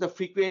 and what is the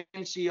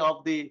frequency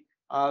of the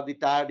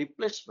tire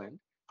replacement.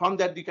 From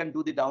that, you can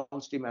do the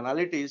downstream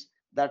analysis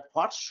that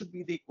what should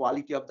be the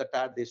quality of the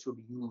tire they should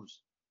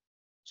use.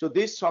 So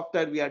this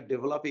software, we are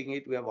developing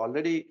it. We have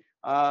already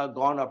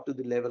gone up to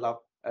the level of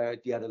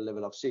TRL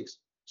level of 6.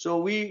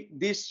 So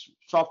this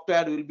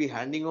software will be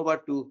handing over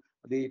to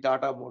the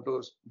Tata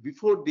Motors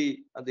before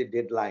the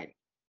deadline.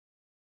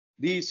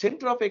 The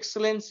Center of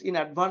Excellence in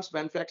Advanced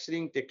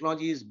Manufacturing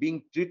Technology is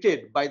being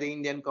treated by the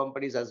Indian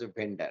companies as a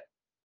vendor,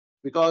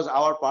 because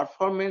our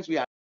performance, we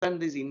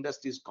understand this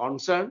industry's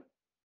concern.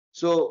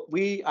 So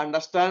we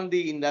understand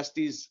the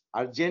industry's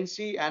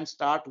urgency and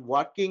start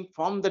working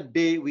from the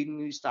day when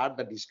we start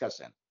the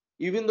discussion,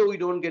 even though we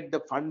don't get the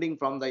funding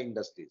from the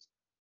industries.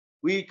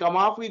 We come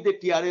up with the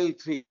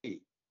TRL3.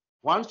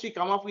 Once we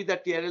come up with the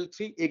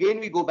TRL3, again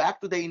we go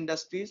back to the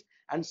industries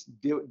and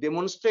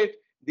demonstrate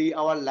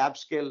our lab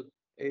scale,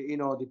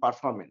 the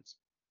performance,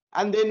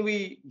 and then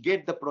we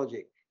get the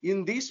project.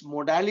 In this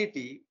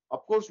modality,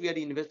 of course, we are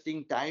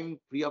investing time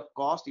free of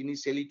cost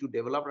initially to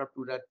develop up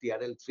to that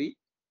TRL3.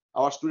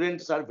 Our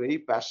students are very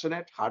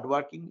passionate,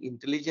 hardworking,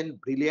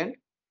 intelligent, brilliant,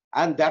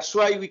 and that's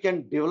why we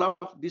can develop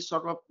this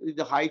sort of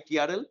the high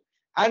TRL.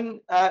 And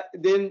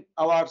then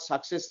our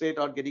success rate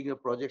or getting the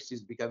projects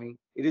is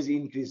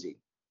increasing.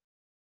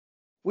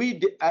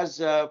 We, as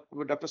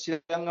Dr.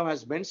 Srirangam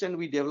has mentioned,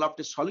 we developed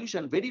a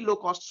solution, very low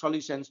cost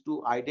solutions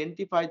to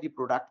identify the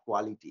product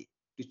quality,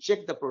 to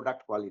check the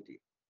product quality.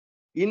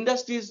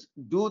 Industries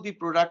do the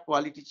product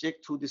quality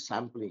check through the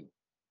sampling.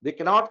 They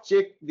cannot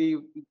check the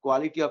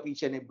quality of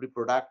each and every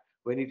product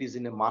when it is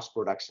in a mass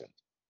production.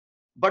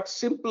 But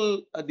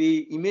simple, the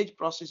image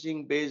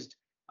processing based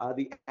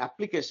the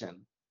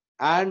application,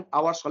 and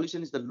our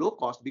solution is the low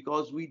cost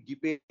because we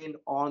depend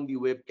on the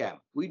webcam.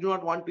 We do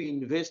not want to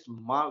invest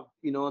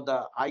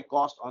the high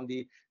cost on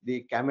the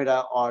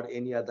camera or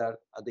any other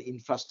the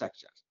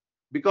infrastructure,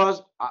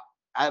 because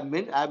I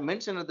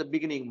mentioned at the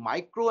beginning,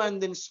 micro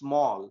and then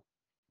small.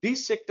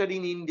 This sector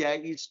in India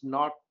is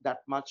not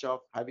that much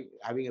of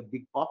having a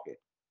big pocket.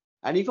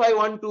 And if I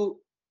want to,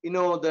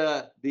 mold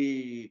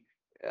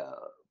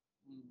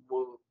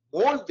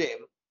them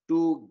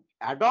to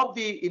adopt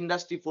the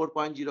Industry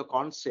 4.0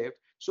 concept,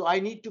 so I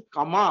need to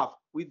come up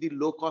with the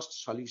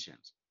low-cost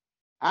solutions.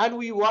 And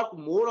we work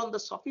more on the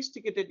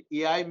sophisticated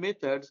AI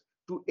methods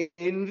to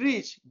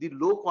enrich the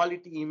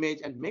low-quality image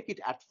and make it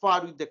at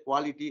par with the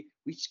quality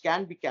which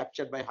can be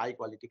captured by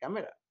high-quality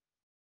camera.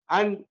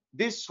 And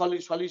these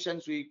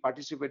solutions, we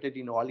participated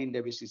in all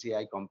India basis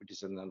AI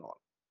competition and all.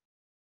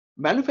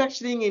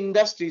 Manufacturing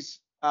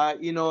industries,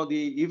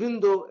 even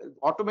though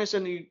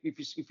automation,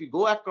 if you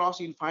go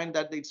across, you'll find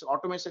that its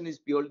automation is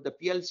purely the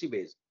PLC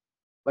based.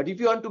 But if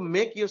you want to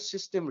make your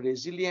system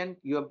resilient,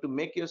 you have to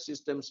make your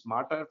system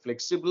smarter,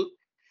 flexible,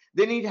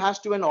 then it has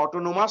to be an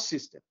autonomous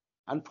system.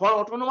 And for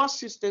autonomous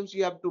systems,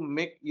 you have to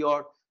make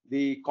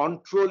the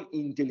control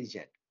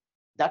intelligent.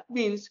 That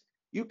means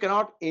you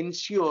cannot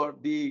ensure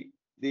the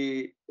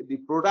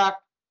product,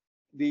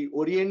 the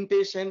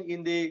orientation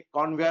in the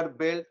conveyor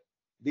belt,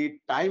 the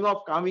time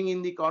of coming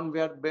in the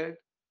conveyor belt,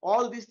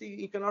 all these things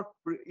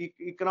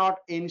you cannot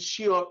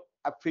ensure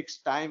a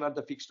fixed time or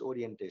the fixed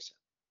orientation.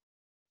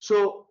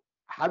 So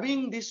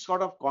having this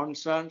sort of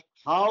concern,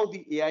 how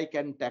the AI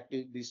can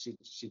tackle this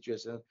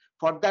situation,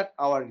 for that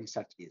our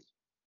research is.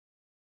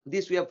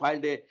 This we have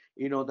filed the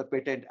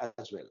patent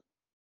as well.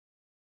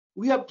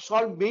 We have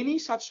solved many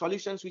such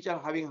solutions which are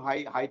having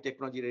high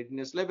technology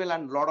readiness level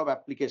and a lot of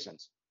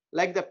applications,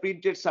 like the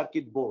printed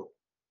circuit board.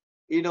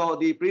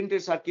 the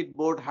printed circuit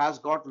board has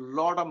got a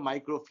lot of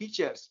micro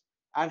features,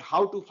 and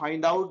how to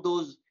find out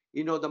those,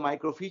 the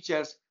micro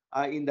features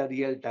in the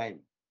real time.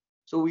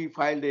 So we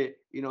filed the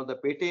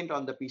patent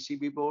on the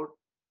PCB board.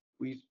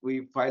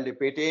 We filed a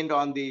patent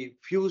on the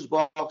fuse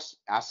box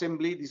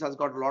assembly. This has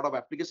got a lot of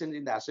applications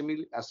in the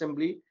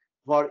assembly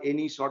for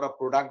any sort of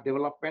product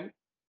development.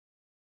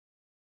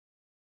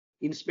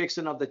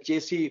 Inspection of the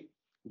chassis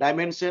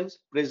dimensions.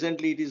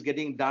 Presently, it is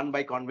getting done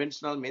by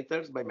conventional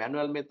methods, by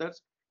manual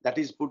methods. That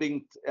is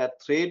putting a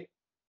thread,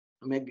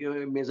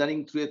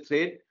 measuring through a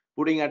thread,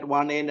 putting at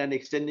one end and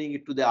extending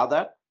it to the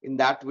other. In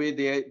that way,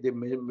 they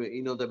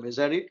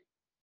measure it.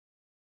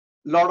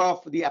 A lot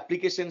of the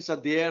applications are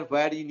there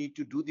where you need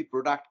to do the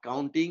product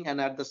counting, and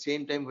at the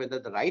same time whether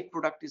the right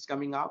product is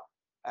coming up.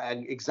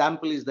 An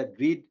example is the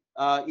grid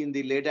in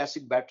the lead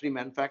acid battery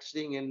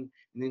manufacturing, and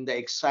in the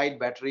Exide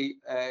battery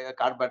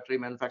car battery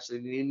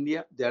manufacturing in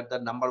India. They are the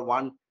number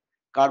one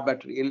car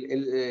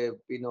battery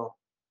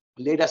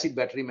lead acid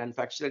battery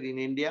manufacturer in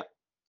India.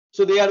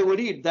 So they are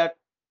worried that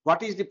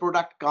what is the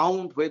product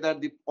count, whether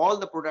all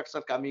the products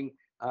are coming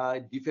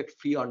defect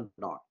free or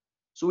not.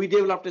 So we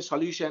developed a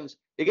solutions,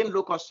 again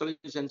low cost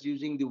solutions,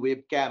 using the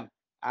webcam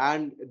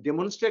and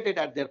demonstrated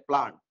at their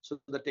plant. So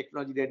the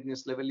technology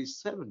readiness level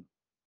is 7.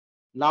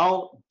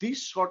 Now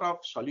these sort of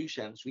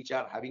solutions which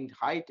are having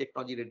high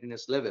technology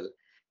readiness level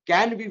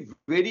can be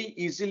very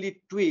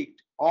easily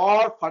tweaked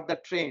or further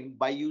trained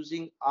by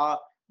using a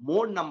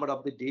more number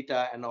of the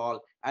data and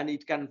all, and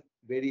it can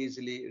very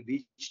easily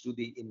reach to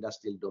the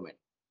industrial domain.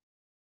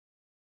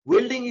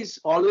 Welding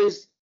is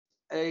always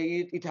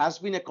it has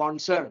been a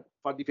concern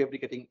for the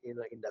fabricating in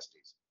the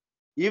industries.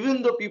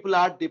 Even though people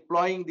are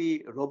deploying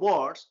the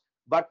robots,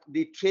 but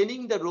the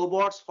training the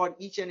robots for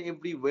each and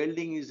every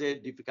welding is a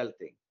difficult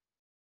thing.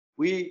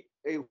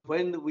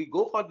 When we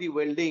go for the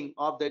welding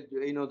of the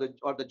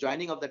or the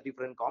joining of the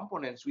different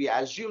components, we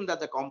assume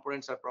that the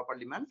components are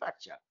properly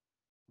manufactured,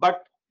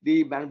 but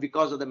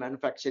because of the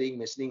manufacturing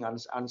machining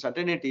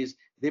uncertainties,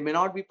 they may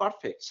not be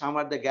perfect.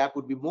 Somewhere the gap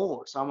would be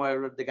more,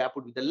 somewhere the gap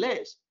would be the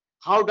less.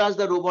 How does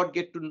the robot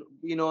get to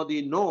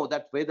know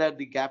that whether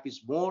the gap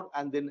is more,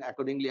 and then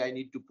accordingly I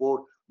need to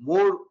pour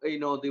more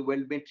the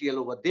weld material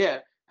over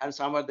there, and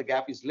somewhere the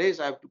gap is less,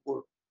 I have to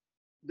pour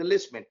the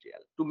less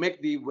material to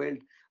make the weld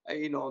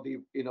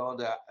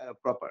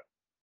proper.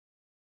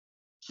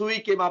 So we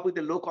came up with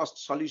a low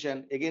cost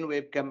solution, again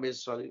webcam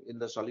based in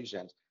the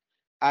solutions,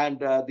 and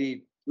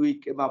we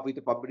came up with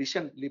a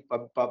recently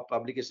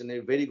publication, a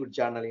very good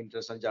journal,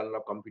 International Journal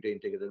of Computer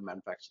Integrated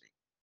Manufacturing.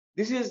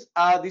 This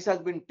has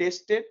been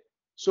tested.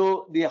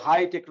 So the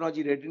high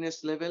technology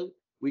readiness level,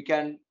 we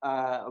can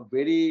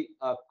very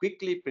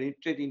quickly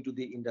penetrate into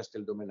the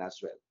industrial domain as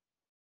well.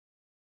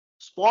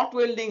 Spot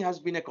welding has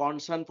been a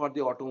concern for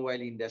the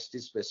automobile industry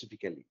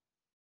specifically,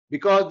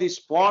 because the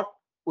spot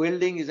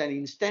welding is an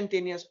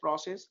instantaneous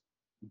process.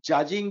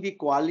 Judging the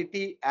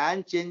quality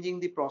and changing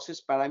the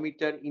process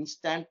parameter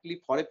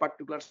instantly for a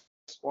particular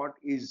spot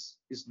is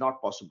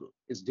not possible.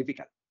 It's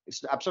difficult.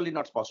 It's absolutely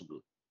not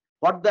possible.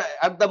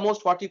 At the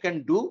most what you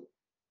can do,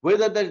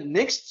 whether the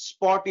next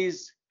spot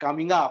is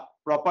coming up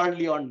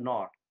properly or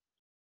not,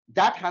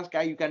 that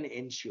you can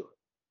ensure.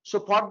 So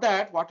for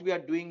that, what we are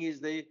doing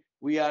is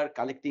we are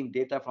collecting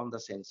data from the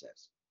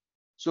sensors.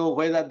 So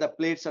whether the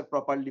plates are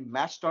properly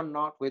matched or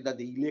not, whether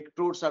the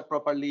electrodes are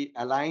properly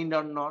aligned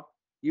or not.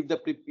 If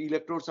the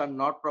electrodes are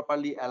not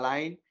properly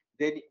aligned,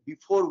 then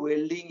before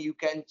welding, you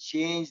can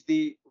change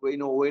the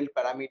weld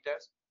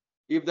parameters.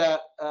 If the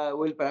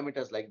weld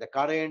parameters like the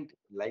current,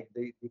 like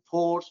the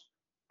force,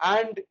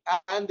 and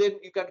then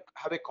you can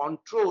have a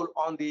control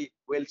on the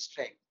weld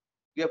strength.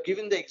 We have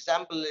given the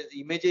example, the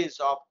images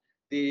of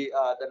the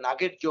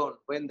nugget zone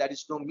when there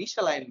is no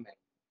misalignment.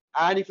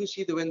 And if you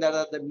see when there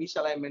are the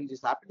misalignment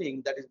is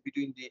happening, that is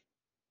between the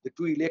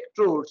two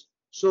electrodes,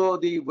 so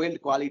the weld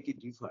quality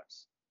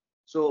differs.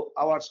 So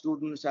our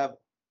students have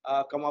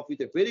come up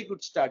with a very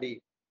good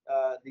study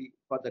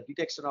for the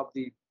detection of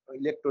the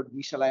electrode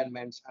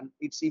misalignments and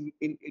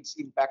its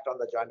impact on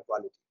the joint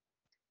quality.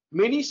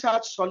 Many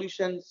such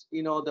solutions,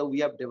 that we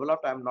have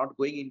developed. I'm not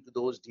going into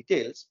those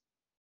details,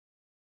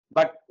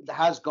 but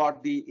has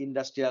got the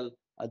industrial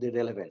the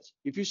relevance.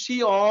 If you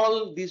see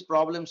all these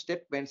problem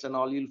statements and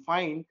all, you'll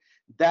find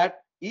that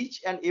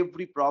each and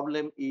every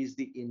problem is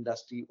the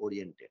industry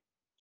oriented.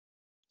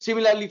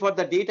 Similarly, for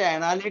the data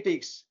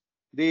analytics,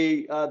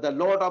 the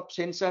lot of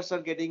sensors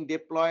are getting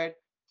deployed.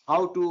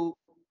 How to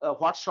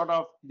what sort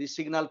of the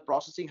signal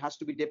processing has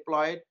to be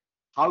deployed,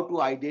 how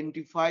to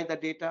identify the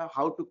data,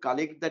 how to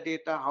collect the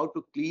data, how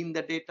to clean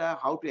the data,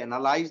 how to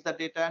analyze the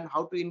data, and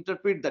how to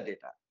interpret the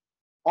data.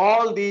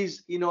 All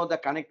these,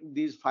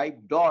 these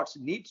 5 dots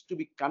needs to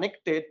be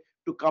connected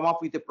to come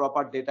up with a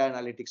proper data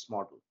analytics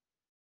model.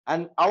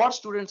 And our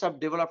students have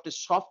developed a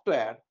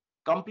software,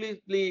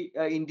 completely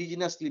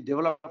indigenously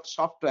developed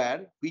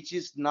software, which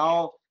is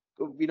now,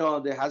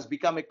 there has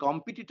become a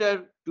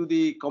competitor to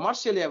the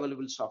commercially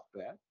available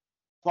software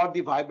for the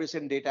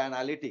vibration data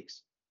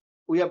analytics.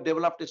 We have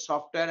developed a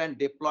software and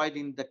deployed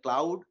in the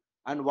cloud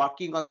and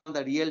working on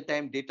the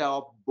real-time data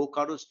of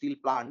Bokaro steel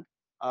plant.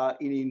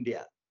 in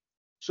India.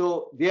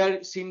 So their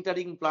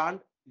sintering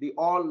plant, the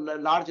all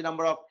large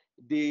number of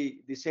the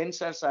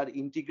sensors are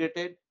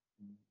integrated.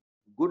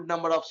 Good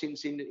number of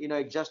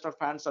exhauster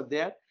fans are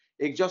there.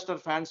 Exhauster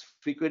fans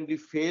frequently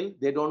fail.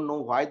 They don't know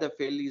why the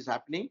fail is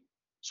happening.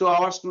 So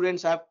our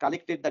students have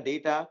collected the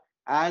data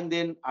and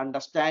then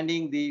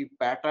understanding the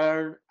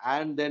pattern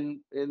and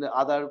then in the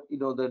other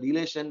the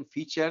relation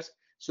features.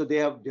 So they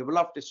have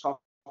developed a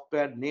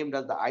software named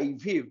as the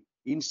iView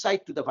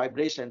insight to the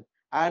vibration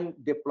and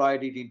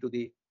deployed it into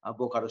the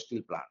Bokaro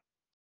steel plant.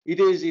 It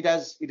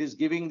is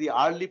giving the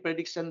early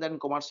prediction than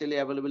commercially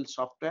available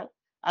software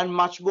and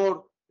much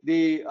more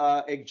the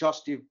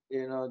exhaustive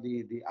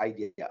the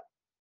idea.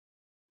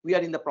 We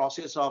are in the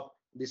process of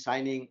the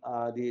signing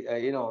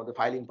the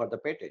filing for the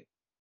patent.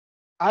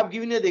 I have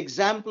given you the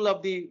example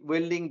of the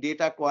welding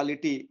data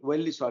quality,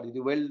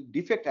 the weld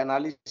defect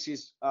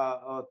analysis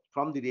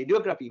from the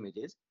radiography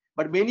images,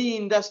 but many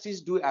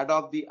industries do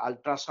adopt the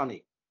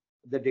ultrasonic,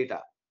 the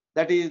data.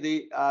 That is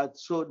the,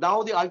 so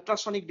now the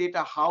ultrasonic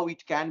data, how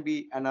it can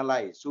be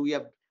analyzed. So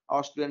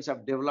our students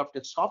have developed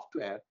a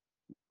software,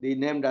 they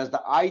named as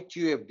the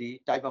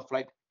I2FD, type of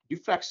light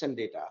diffraction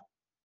data.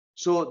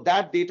 So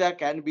that data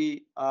can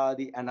be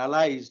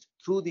analyzed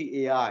through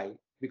the AI,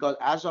 because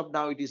as of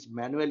now it is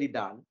manually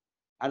done,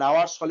 and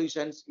our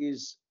solutions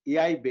is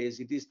AI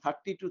based. It is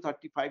 30 to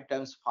 35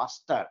 times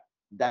faster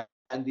than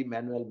the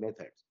manual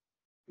methods.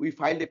 We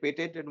filed a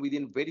patent, and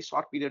within very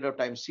short period of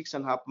time,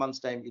 6.5 months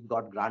time, it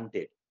got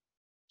granted.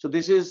 So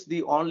this is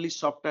the only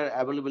software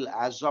available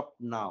as of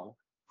now,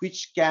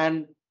 which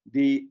can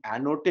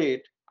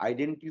annotate,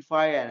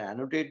 identify and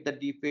annotate the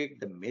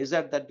defect,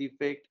 measure the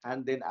defect,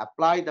 and then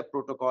apply the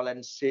protocol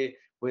and say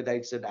whether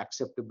it's an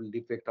acceptable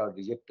defect or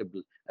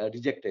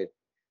rejected.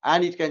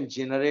 And it can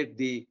generate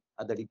the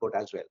report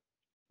as well.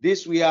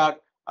 This we are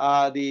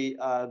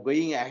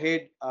going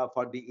ahead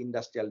for the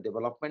industrial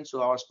development.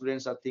 So our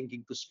students are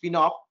thinking to spin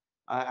off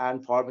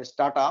and form a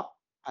startup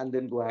and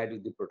then go ahead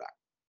with the product.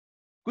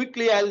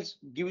 Quickly, I'll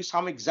give you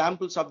some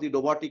examples of the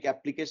robotic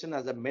application.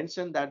 As I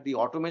mentioned, that the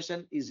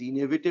automation is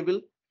inevitable,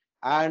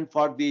 and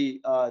for the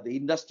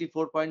industry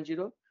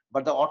 4.0,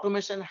 but the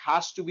automation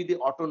has to be the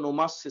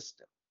autonomous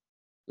system,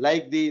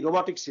 like the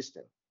robotic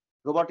system.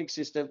 Robotic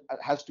system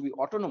has to be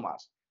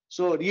autonomous.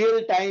 So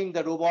real time,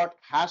 the robot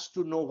has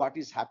to know what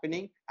is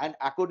happening, and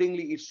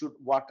accordingly, it should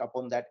work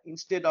upon that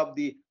instead of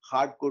the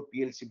hardcore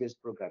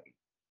PLC-based programming.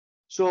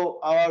 So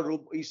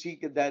you see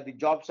that the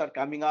jobs are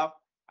coming up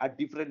at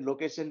different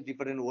location,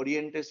 different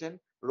orientation.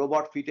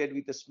 Robot fitted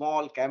with a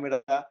small camera,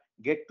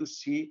 get to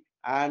see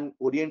and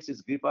orients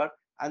its gripper,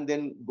 and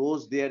then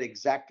goes there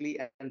exactly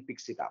and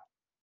picks it up.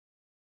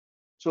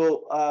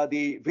 So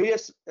the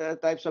various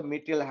types of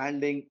material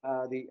handling,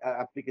 the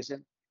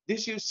application.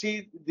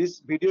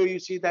 This video, you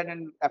see that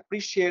and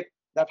appreciate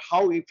that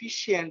how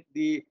efficient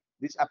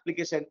this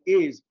application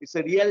is. It's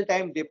a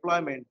real-time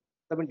deployment.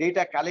 I mean,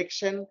 data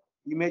collection,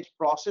 image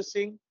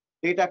processing,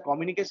 data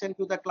communication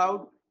to the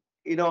cloud,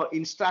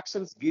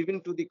 instructions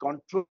given to the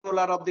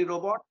controller of the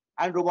robot,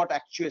 and robot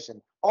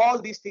actuation. All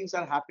these things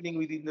are happening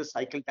within the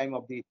cycle time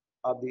of the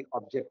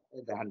object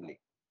handling.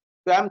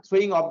 So I'm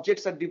throwing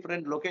objects at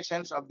different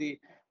locations of the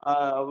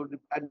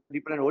at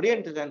different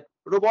orientation.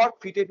 Robot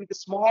fitted with a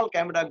small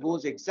camera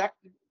goes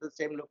exactly to the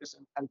same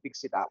location and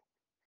picks it up.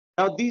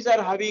 Now these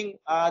are having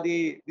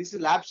this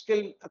is lab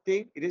scale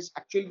thing. It is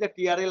actually the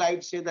TRL. I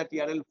would say the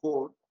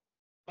TRL4,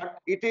 but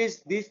it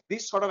is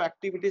this sort of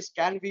activities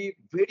can be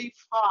very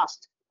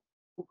fast,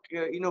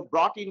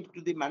 brought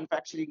into the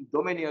manufacturing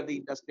domain or the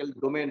industrial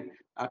domain,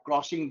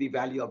 crossing the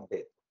value of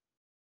death.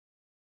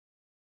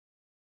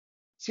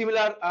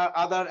 Similar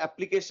other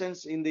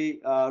applications in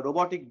the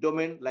robotic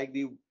domain, like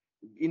the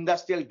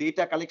industrial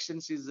data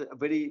collections, is a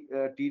very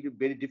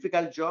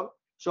difficult job.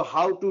 So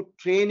how to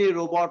train a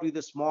robot with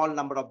a small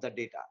number of the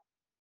data,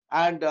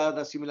 and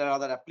the similar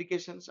other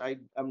applications. I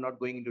am not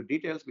going into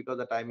details because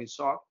the time is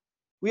short.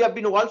 We have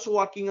been also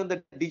working on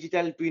the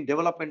digital twin,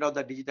 development of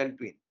the digital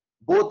twin,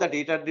 both the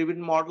data-driven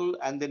model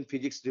and then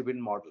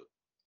physics-driven model,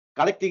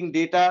 collecting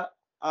data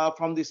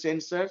from the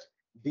sensors,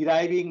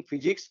 deriving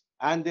physics,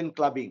 and then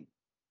clubbing.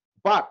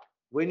 But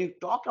when you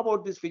talk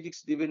about this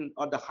physics-driven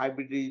or the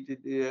hybrid,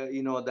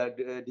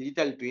 the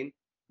digital twin,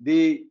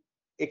 the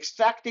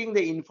extracting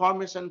the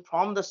information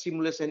from the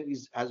simulation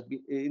has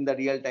been in the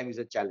real time is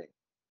a challenge.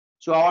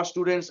 So our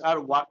students are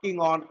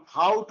working on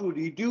how to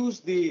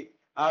reduce the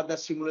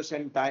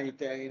simulation time,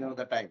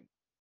 the time.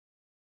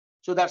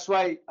 So that's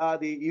why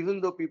even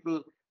though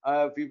people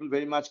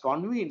very much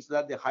convinced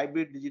that the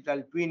hybrid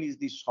digital twin is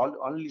the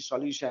only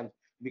solution,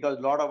 because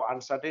a lot of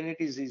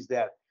uncertainties is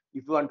there.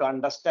 If you want to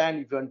understand,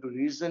 if you want to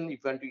reason, if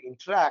you want to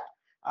interact,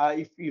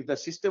 if the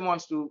system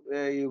wants to,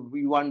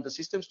 we want the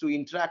systems to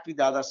interact with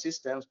the other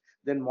systems,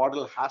 then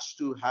model has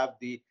to have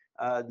the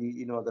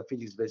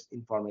physics-based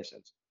information.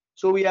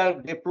 So we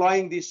are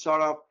deploying this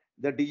sort of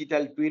the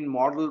digital twin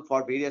model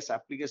for various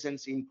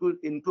applications,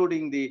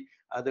 including the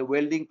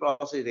welding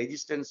process,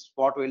 resistance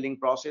spot welding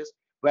process,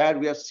 where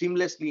we have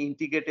seamlessly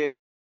integrated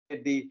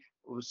the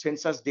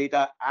sensors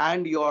data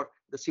and your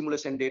the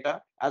simulation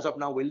data. As of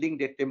now, welding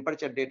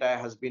temperature data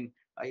has been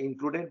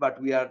included,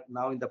 but we are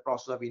now in the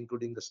process of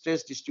including the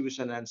stress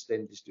distribution and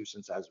strain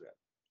distributions as well.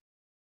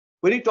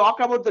 When you talk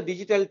about the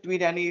digital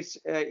twin and its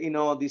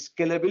the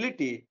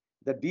scalability,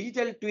 the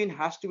digital twin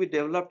has to be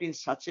developed in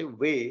such a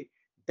way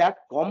that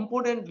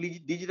component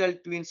digital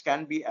twins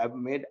can be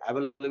made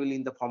available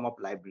in the form of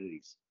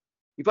libraries.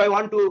 If I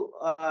want to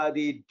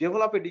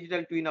develop a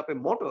digital twin of a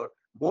motor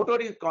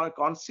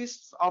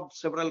consists of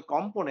several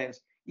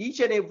components.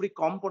 Each and every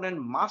component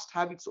must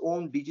have its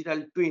own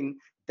digital twin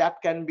that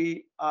can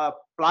be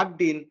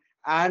plugged in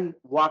and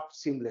work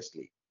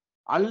seamlessly.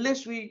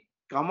 Unless we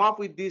come up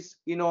with this,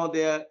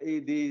 the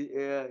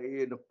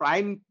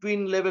prime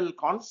twin level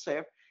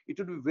concept, it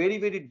would be very,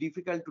 very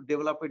difficult to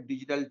develop a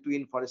digital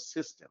twin for a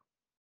system,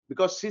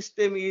 because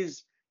system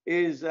is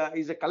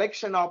a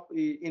collection of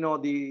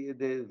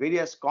the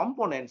various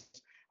components,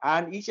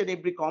 and each and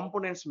every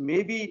components,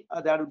 maybe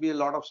there will be a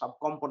lot of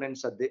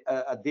subcomponents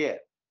are there.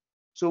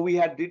 So we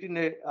had written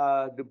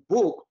the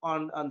book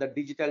on the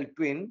digital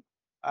twin,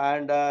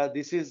 and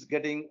this is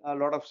getting a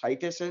lot of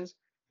citations.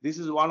 This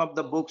is one of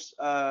the books,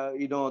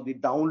 the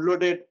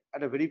downloaded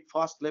at a very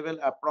fast level,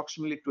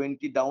 approximately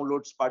 20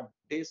 downloads per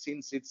day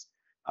since its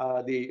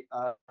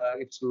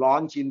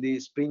launch in the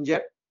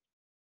Springer.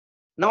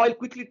 Now I'll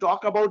quickly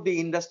talk about the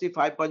Industry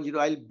 5.0.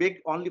 I'll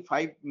beg only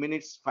 5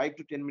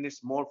 to 10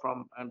 minutes more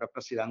from Dr.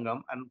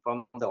 Srirangam and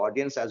from the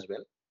audience as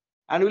well.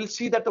 And we'll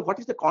see that what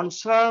is the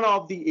concern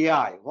of the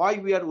AI, why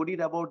we are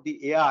worried about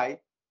the AI,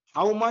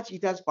 how much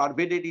it has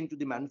pervaded into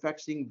the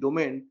manufacturing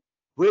domain,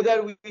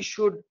 whether we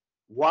should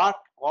work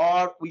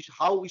or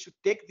how we should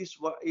take this,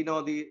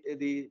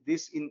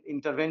 this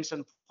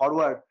intervention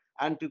forward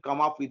and to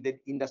come up with the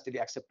industry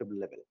acceptable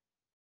level.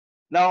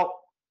 Now,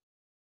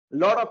 a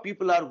lot of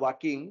people are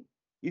working.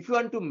 If you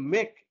want to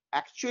make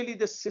actually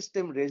the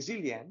system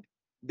resilient,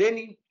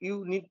 then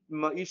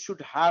you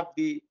should have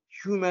the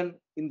human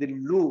in the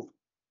loop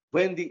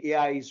when the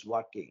AI is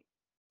working.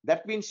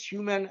 That means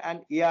human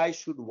and AI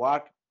should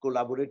work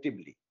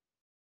collaboratively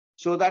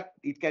so that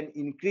it can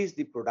increase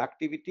the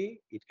productivity,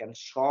 it can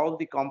solve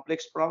the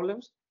complex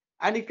problems,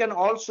 and it can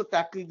also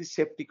tackle the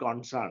safety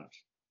concerns.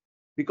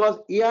 Because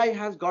AI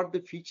has got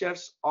the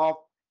features of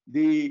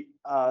the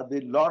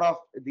lot of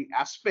the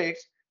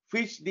aspects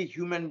which the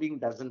human being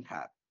doesn't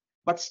have.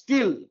 But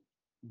still,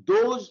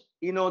 those,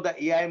 the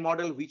AI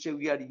model which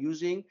we are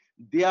using,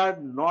 they are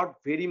not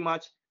very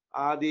much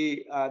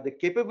the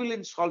capable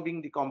in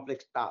solving the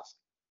complex task.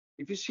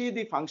 If you see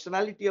the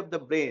functionality of the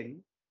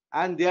brain,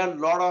 and there are a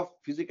lot of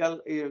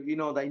physical,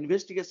 the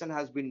investigation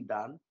has been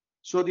done.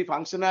 So the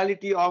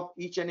functionality of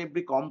each and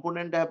every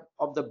component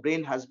of the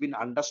brain has been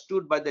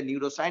understood by the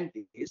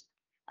neuroscientists,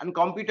 and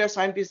computer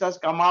scientists has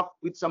come up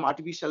with some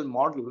artificial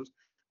models,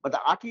 but the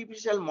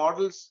artificial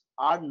models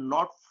are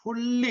not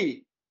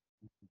fully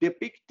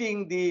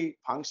depicting the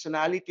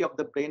functionality of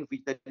the brain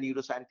which the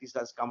neuroscientist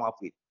has come up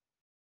with.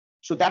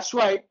 So that's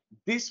why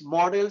these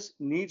models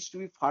needs to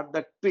be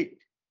further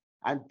tweaked,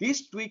 and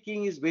this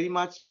tweaking is very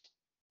much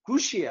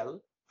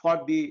crucial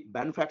for the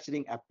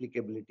manufacturing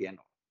applicability and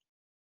all.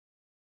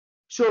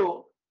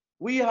 So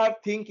we are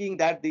thinking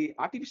that the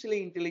artificial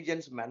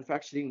intelligence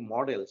manufacturing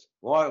models,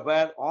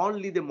 where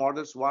only the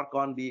models work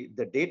on the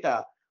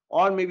data,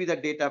 or maybe the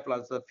data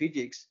plus the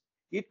physics,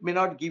 it may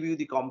not give you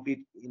the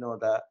complete,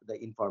 the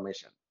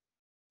information.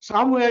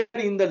 Somewhere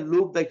in the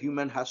loop, the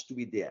human has to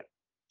be there,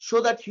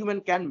 so that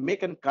human can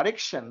make a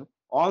correction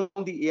on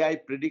the AI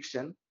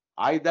prediction,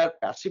 either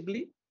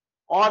passively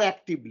or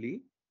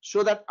actively,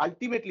 so that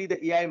ultimately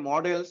the AI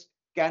models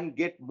can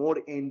get more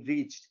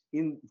enriched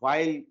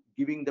while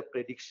giving the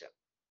prediction.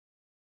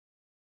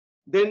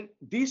 Then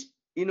this,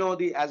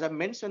 as I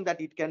mentioned, that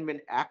it can be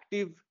an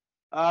active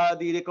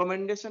the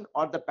recommendation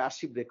or the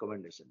passive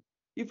recommendation.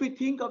 If we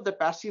think of the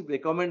passive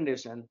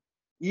recommendation,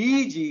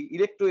 EEG,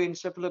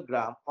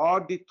 electroencephalogram,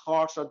 or the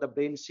thoughts or the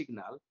brain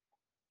signal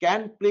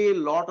can play a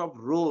lot of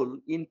role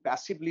in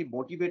passively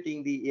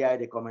motivating the AI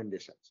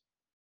recommendations.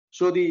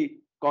 So the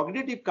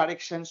cognitive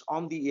corrections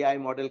on the AI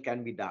model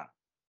can be done.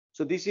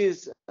 So this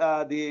is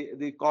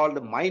the called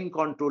the mind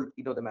control,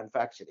 the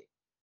manufacturing.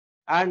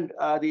 And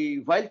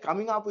while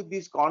coming up with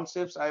these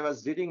concepts, I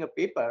was reading a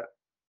paper.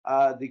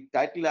 The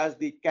title as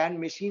the "Can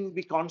Machines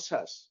Be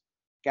Conscious?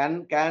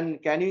 Can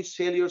you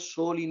sell your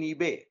soul in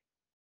eBay?"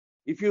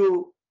 If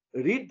you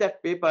read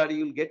that paper,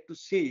 you'll get to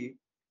see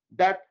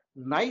that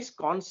nice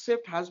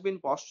concept has been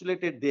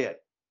postulated there.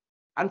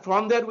 And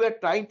from there, we are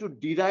trying to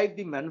derive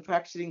the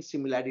manufacturing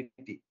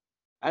similarity.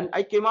 And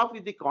I came up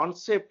with the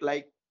concept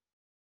like,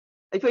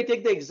 if I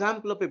take the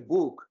example of a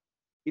book,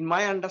 in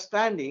my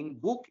understanding,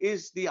 book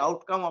is the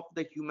outcome of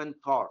the human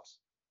thoughts.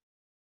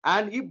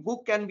 And if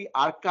book can be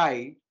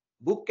archived,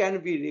 book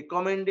can be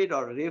recommended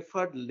or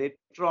referred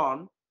later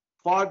on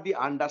for the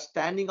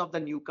understanding of the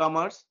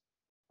newcomers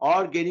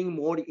or getting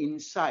more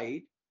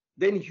insight,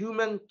 then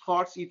human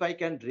thoughts, if I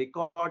can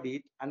record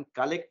it and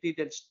collect it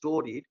and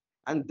store it,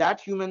 and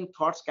that human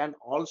thoughts can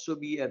also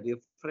be a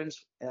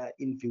reference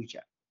in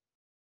future.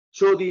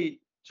 So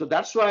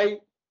that's why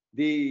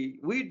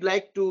we'd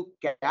like to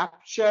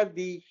capture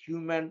the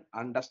human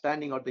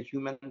understanding or the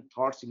human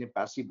thoughts in a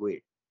passive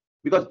way,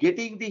 because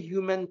getting the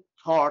human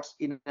thoughts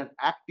in an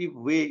active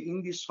way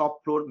in the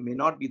shop floor may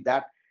not be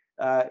that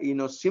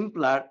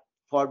simpler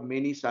for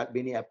many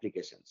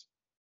applications.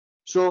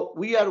 So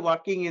we are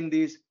working in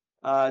this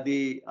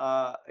the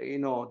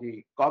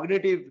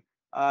cognitive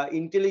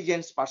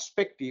intelligence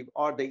perspective,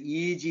 or the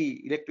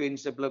EEG,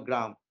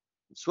 electroencephalogram,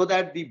 so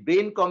that the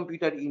brain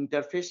computer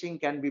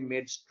interfacing can be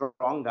made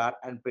stronger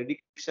and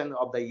prediction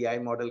of the AI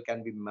model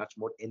can be much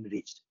more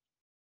enriched.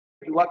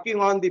 Working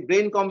on the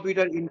brain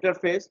computer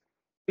interface,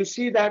 you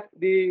see that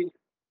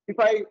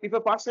if a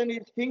person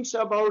thinks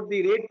about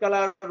the red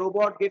color,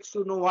 robot gets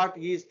to know what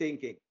he is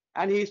thinking,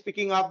 and he is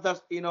picking up the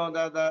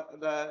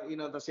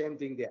same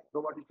thing there.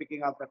 Robot is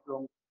picking up that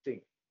wrong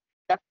thing.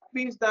 That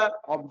means the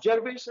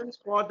observations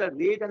for the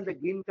red and the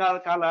green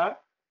color,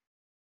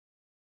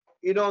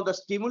 the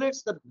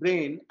stimulates the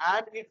brain,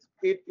 and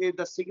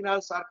the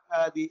signals are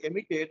the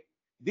emitted.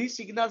 These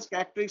signals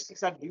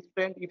characteristics are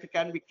different. If it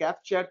can be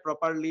captured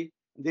properly,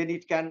 then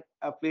it can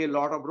play a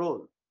lot of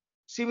role.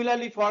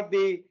 Similarly, for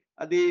the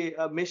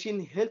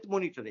machine health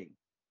monitoring,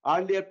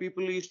 earlier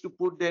people used to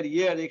put their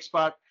ear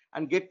expert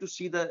and get to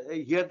see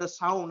hear the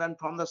sound, and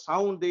from the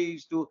sound they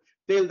used to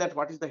tell that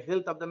what is the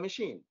health of the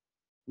machine.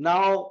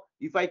 Now,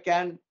 if I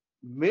can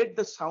make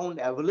the sound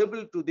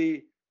available to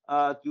the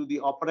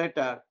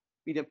operator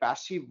in a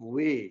passive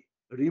way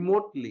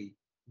remotely,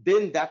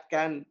 then that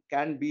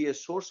can be a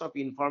source of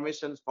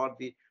information for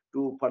the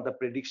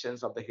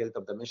predictions of the health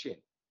of the machine.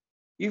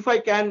 If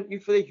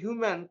the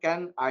human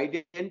can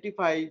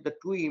identify the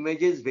two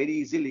images very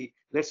easily,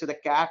 let's say the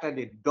cat and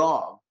a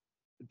dog,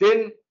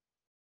 then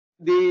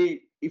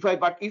if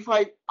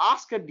I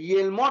ask a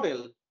DL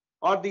model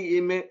or the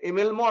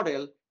ML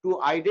model to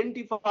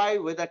identify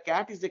whether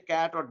cat is a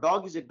cat or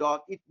dog is a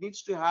dog, it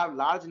needs to have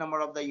large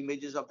number of the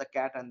images of the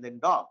cat and then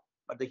dog,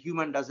 but the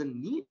human doesn't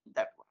need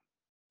that one.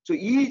 So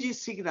EEG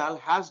signal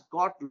has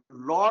got a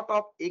lot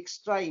of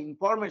extra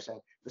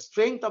information. The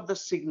strength of the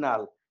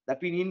signal,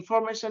 that means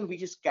information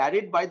which is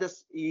carried by the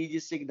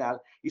EEG signal,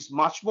 is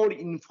much more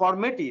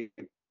informative,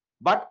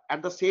 but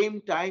at the same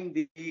time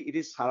it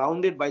is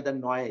surrounded by the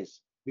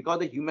noise, because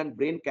the human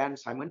brain can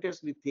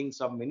simultaneously think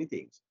of many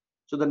things.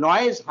 So the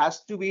noise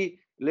has to be,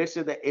 let's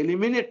say,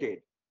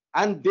 eliminated,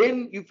 and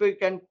then if we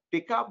can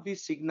pick up the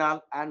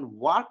signal and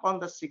work on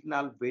the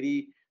signal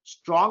very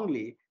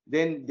strongly,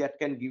 then that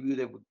can give you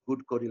the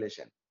good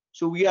correlation.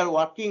 So we are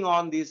working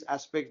on this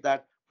aspect,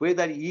 that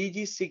whether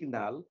EEG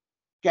signal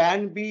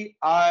can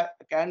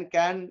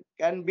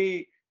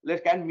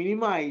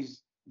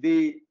minimize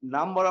the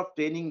number of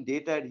training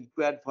data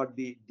required for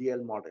the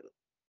DL model,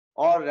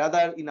 or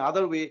rather in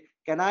other way,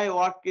 can I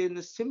work in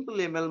a simple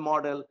ML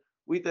model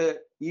with a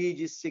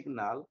EEG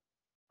signal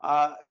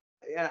uh,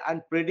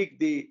 and predict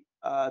the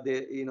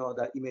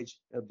image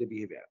of the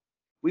behavior.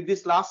 With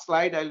this last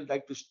slide, I would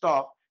like to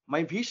stop.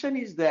 My vision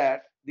is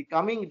that the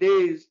coming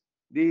days,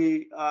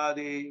 the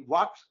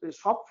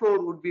shop floor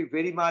would be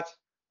very much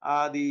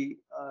the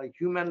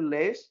human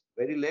less,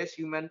 very less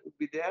human would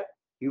be there.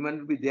 Human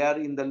would be there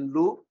in the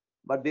loop,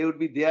 but they would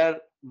be there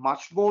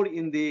much more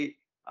in the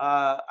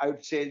I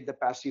would say the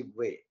passive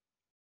way.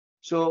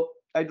 So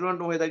I do not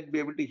know whether I'd be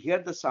able to hear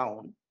the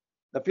sound.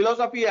 The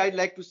philosophy I'd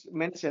like to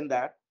mention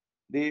that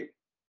the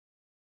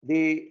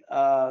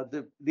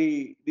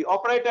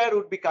operator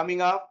would be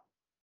coming up.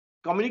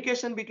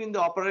 Communication between the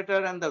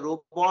operator and the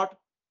robot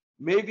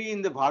may be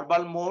in the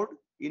verbal mode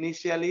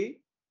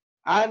initially,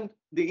 and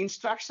the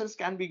instructions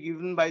can be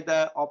given by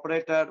the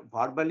operator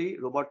verbally.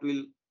 Robot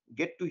will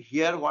get to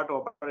hear what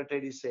operator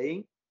is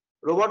saying.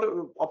 Robot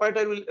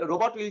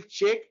will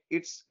check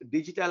its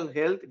digital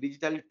health,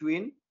 digital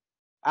twin,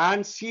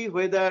 and see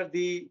whether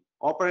the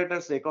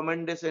operator's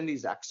recommendation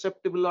is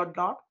acceptable or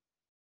not.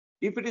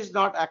 If it is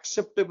not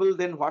acceptable,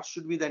 then what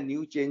should be the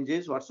new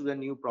changes? What should be the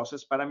new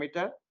process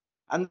parameter?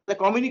 And the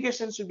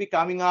communication should be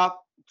coming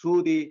up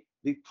through the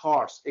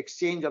thoughts,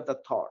 exchange of the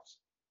thoughts.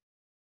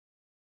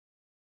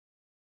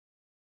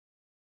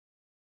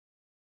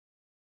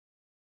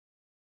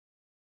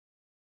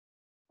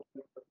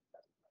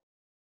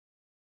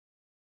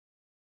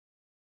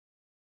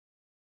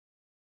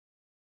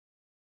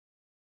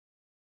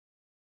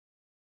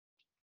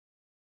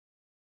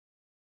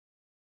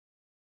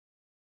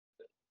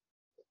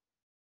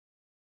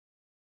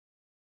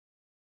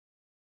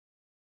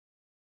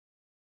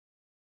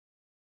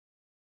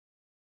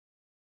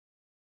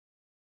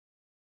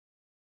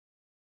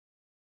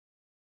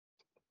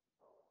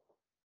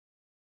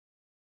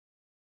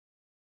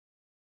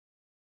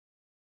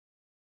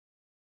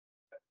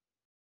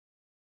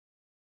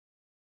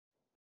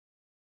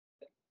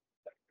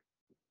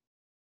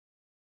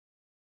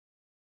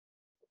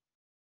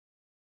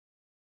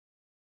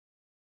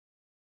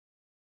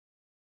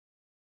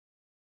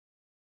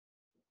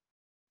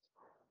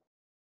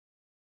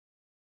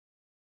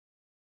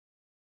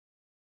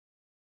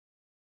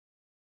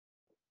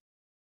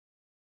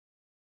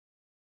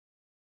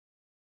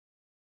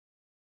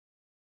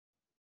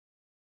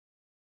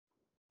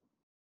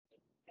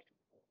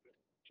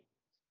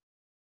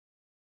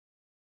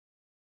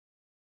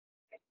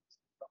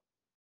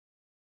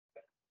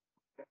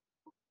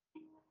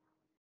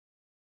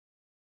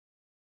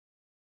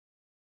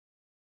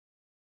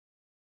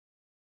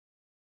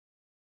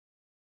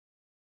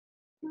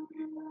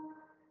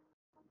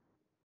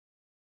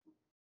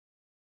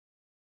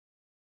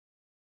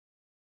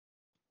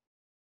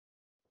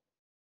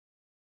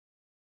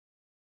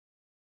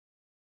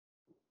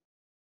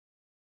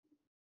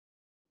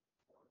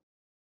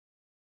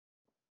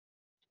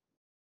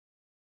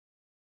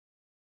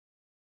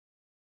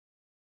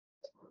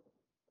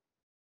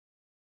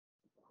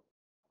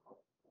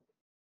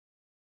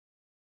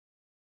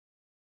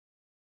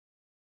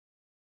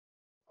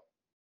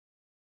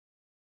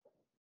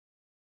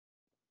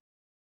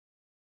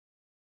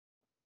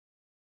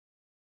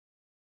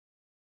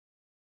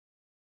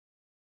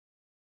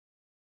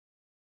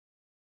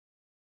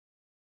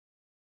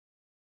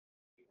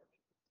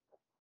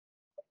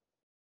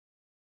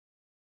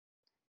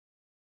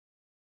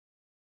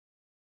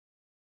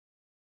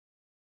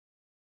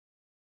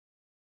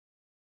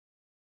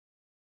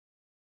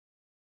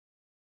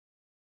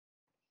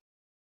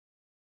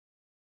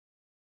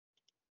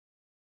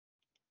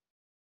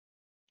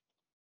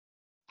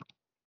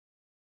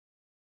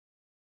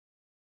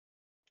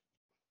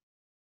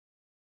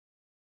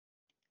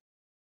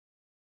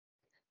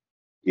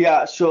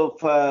 Yeah, so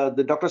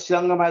the Dr.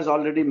 Sangam has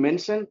already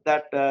mentioned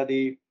that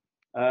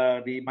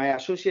my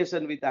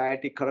association with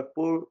IIT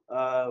Kharagpur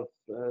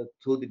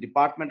through the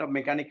Department of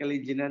Mechanical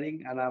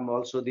Engineering, and I'm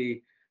also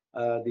the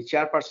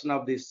chairperson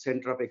of the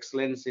Center of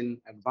Excellence in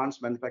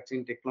Advanced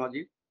Manufacturing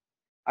Technology.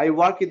 I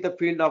work in the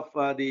field of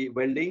the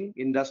welding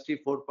industry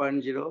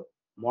 4.0,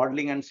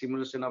 modeling and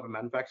simulation of a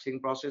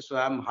manufacturing process. So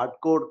I'm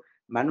hardcore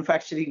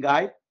manufacturing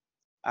guy,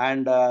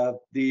 and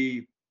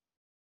these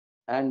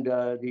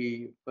are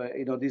the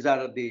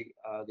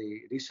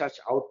research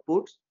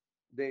outputs.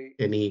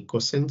 Any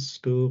questions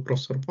to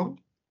Professor Paul?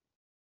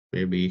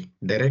 Maybe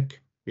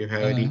Derek, you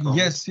have any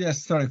comments?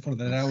 Yes. Sorry for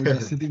that. I was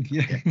just sitting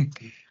here.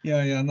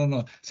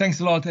 No. Thanks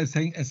a lot.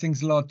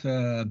 Thanks a lot,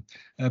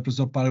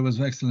 Professor Paul. It was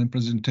an excellent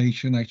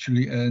presentation,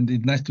 actually, and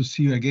it's nice to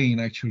see you again.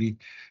 Actually,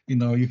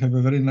 you have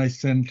a very nice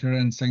center,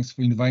 and thanks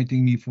for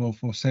inviting me for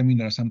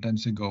seminar some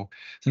times ago.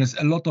 So there's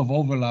a lot of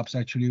overlaps,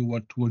 actually,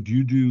 what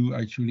you do,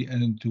 actually,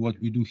 and to what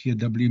we do here at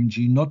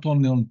WMG, not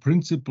only on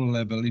principle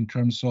level in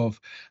terms of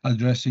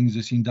addressing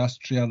this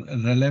industrial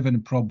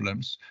relevant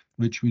problems,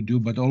 which we do,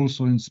 but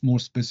also in more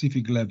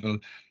specific level,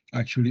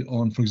 actually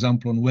on, for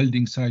example, on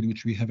welding side,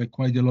 which we have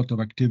quite a lot of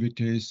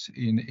activities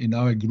in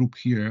our group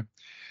here,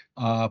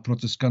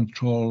 process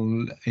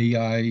control,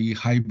 AI,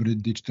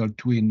 hybrid digital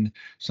twin.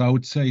 So I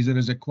would say there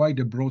is quite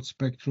a broad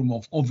spectrum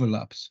of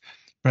overlaps.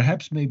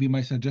 Perhaps maybe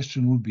my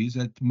suggestion would be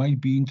that it might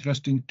be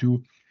interesting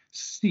to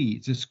see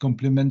these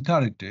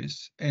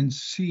complementarities and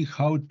see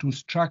how to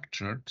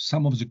structure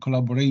some of the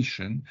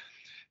collaboration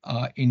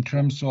in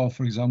terms of,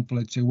 for example,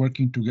 let's say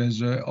working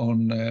together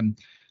on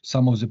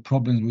some of the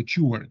problems which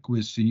you work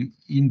with the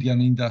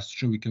Indian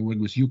industry, we can work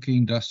with UK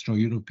industry,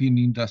 European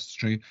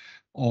industry,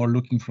 or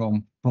looking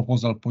from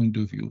proposal point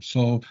of view.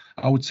 So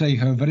I would say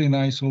have a very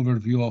nice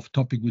overview of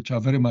topics which are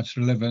very much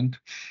relevant.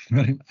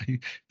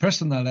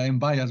 Personally, I'm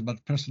biased,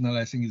 but personally,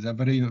 I think it's a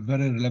very,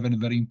 very relevant,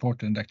 very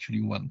important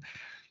actually one.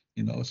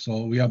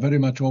 So we are very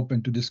much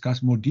open to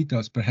discuss more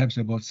details, perhaps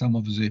about some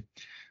of the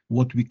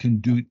what we can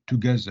do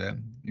together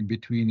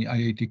between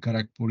IIT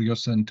Kharagpur, your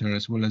center,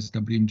 as well as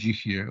WMG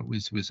here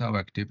with our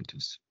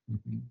activities.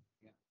 Mm-hmm.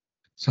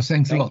 So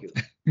thanks a lot.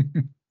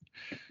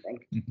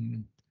 Thank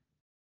you.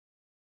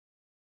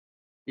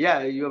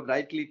 Yeah, you have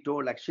rightly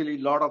told.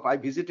 Actually, I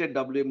visited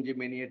WMG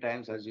many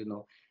times, as you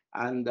know,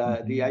 and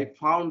I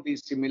found the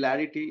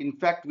similarity. In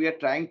fact, we are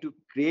trying to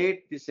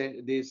create this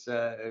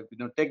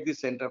take this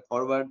center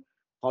forward,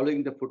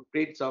 following the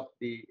footprints of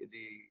the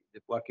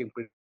working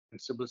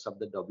principles of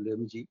the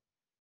WMG.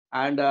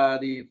 And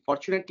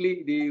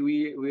fortunately,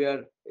 we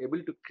are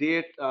able to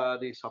create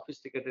the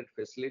sophisticated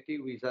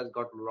facility which has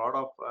got a lot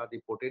of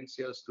the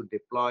potentials to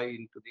deploy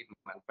into the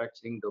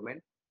manufacturing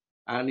domain.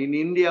 And in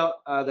India,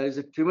 there is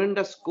a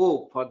tremendous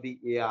scope for the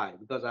AI,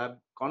 because I'm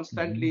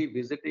constantly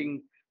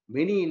visiting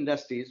many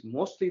industries,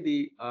 mostly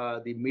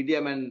the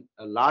medium and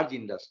large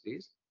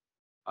industries.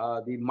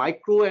 The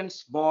micro and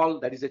small,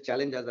 that is a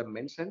challenge, as I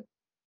mentioned,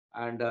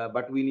 and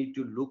but we need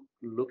to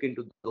look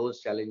into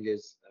those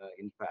challenges.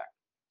 In fact,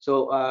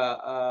 so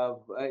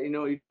it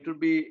will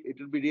be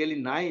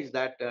really nice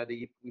that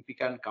if we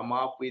can come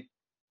up with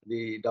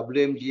the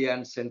WMG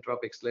and Center of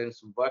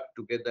Excellence work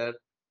together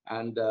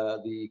and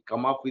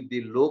come up with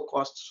the low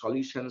cost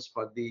solutions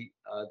for the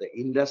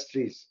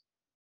industries.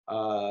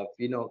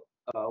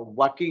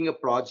 Working a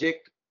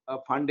project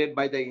funded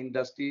by the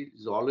industry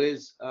is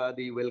always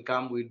the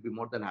welcome. We'll be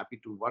more than happy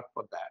to work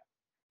for that.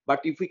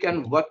 But if we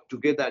can work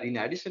together, in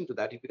addition to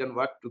that, if we can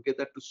work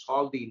together to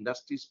solve the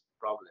industry's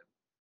problem,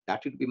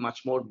 that would be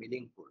much more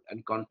meaningful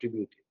and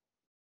contributive.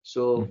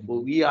 So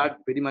we are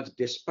very much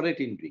desperate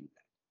in doing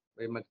that,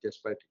 very much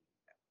desperate.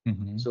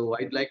 So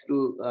I'd like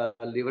to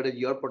leverage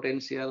your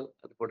potential,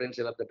 the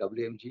potential of the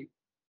WMG.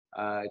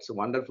 It's a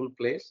wonderful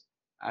place,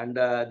 and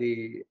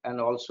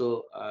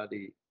also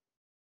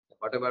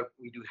whatever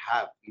we do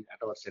have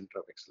at our Center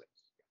of Excellence.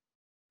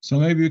 So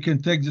maybe you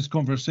can take this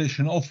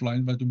conversation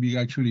offline, but it would be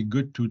actually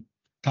good to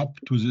tap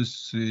to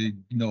this,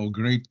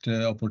 great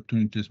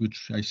opportunities,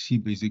 which I see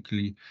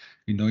basically,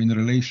 in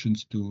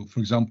relations to, for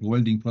example,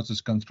 welding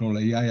process control,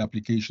 AI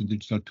application,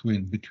 digital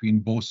twin between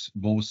both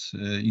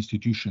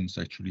institutions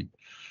actually.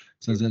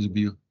 So that would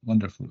be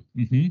wonderful.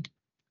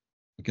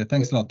 Okay,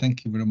 thanks a lot.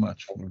 Thank you very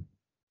much for.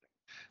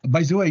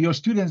 By the way, your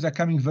students are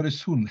coming very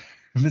soon,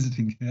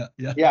 visiting.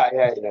 Yeah.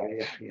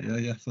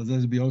 So that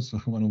would be also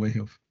one way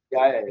of.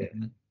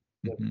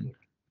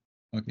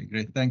 Okay,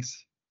 great.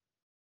 Thanks.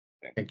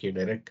 Thank you,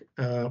 Derek.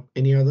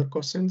 Any other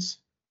questions?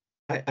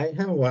 I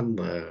have one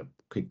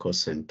quick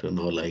question to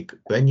know, like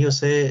when you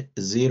say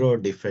zero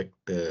defect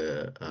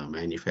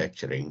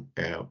manufacturing,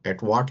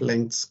 at what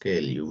length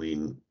scale you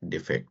mean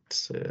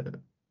defects?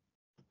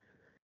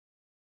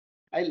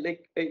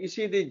 You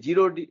see the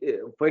zero,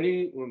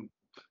 when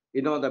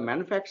the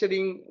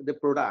manufacturing, the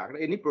product,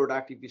 any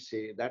product, if you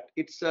say that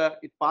it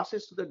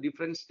passes to the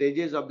different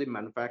stages of the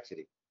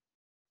manufacturing.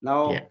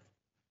 Now, Yeah.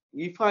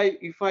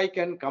 if I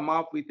can come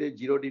up with a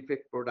zero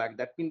defect product,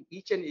 that means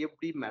each and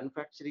every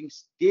manufacturing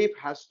step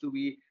has to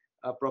be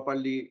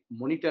properly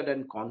monitored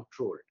and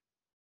controlled.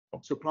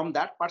 So from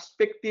that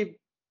perspective,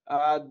 we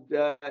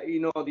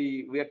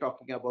are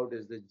talking about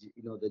is the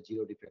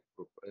zero defect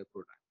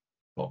product.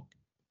 Oh.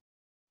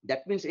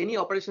 That means any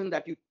operation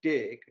that you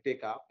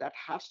take up, that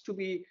has to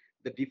be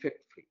the defect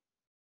free.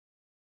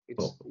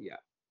 Yeah.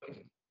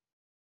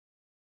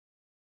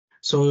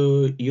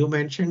 So you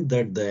mentioned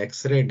that the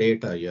X-ray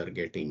data you are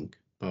getting,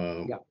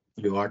 Yeah.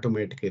 you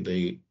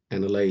automatically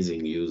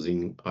analyzing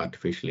using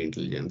artificial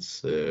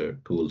intelligence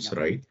tools, Yeah.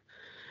 right?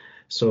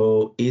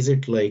 So is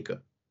it like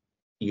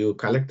you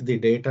collect the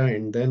data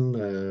and then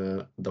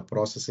the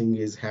processing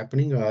is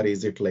happening, or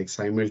is it like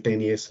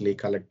simultaneously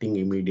collecting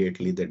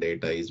immediately the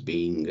data is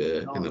being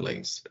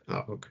analyzed?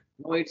 Oh, okay.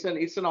 No, it's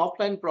an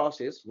offline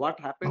process. What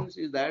happens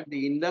is that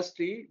the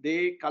industry,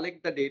 they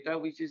collect the data,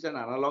 which is an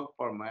analog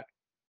format,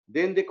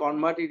 then they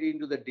convert it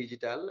into the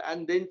digital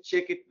and then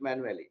check it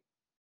manually.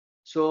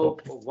 So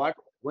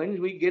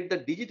when we get the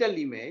digital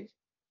image,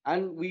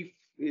 and the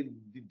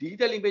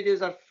digital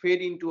images are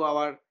fed into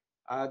our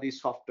the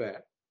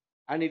software,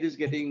 and it is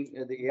getting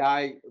the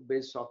AI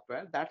based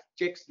software that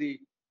checks the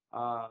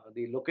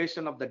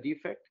location of the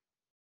defect,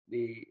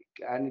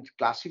 and it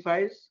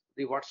classifies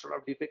what sort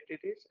of defect it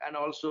is, and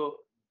also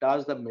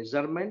does the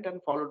measurement,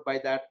 and followed by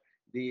that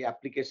the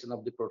application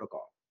of the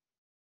protocol.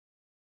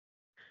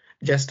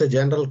 Just a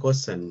general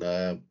question.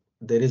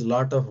 There is a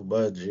lot of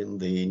buzz in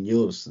the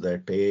news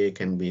that AI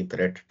can be a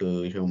threat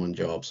to human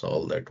jobs,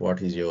 all that.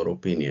 What is your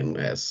opinion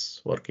as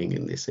working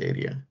in this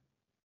area?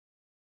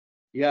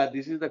 Yeah,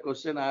 this is the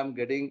question I am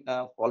getting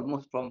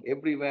almost from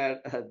everywhere,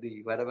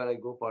 wherever I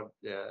go for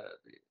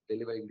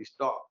delivering this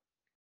talk.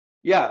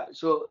 Yeah,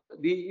 so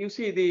you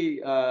see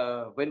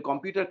when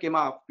computer came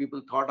up,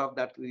 people thought of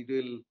that it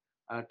will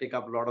take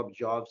up a lot of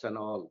jobs and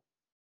all.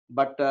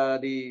 But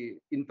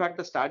in fact,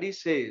 the study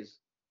says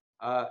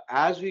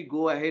as we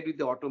go ahead with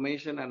the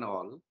automation and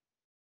all,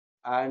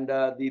 and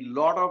the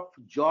lot of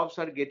jobs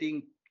are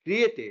getting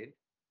created,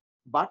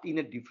 but in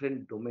a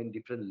different domain,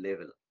 different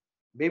level.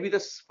 Maybe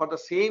for the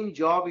same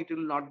job, it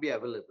will not be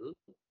available.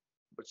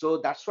 But so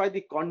that's why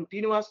the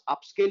continuous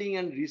upscaling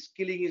and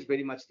reskilling is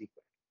very much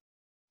required.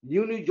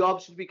 New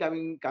jobs will be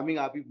coming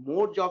up. If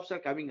more jobs are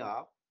coming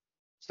up,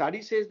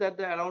 study says that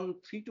around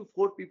 3 to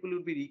 4 people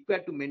will be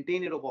required to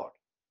maintain a robot.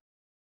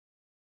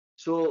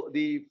 So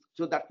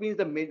that means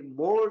the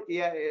more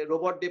AI,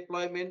 robot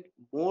deployment,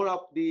 more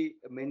of the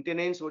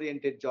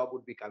maintenance-oriented job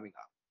would be coming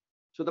up.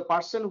 So the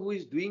person who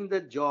is doing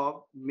the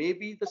job,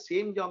 maybe the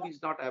same job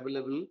is not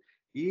available.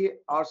 He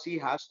or she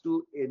has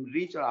to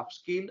enrich or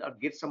upskill or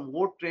get some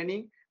more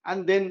training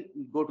and then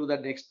go to the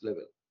next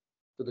level.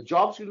 So the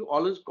jobs will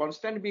always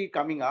constantly be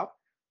coming up,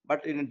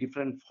 but in a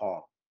different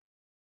form.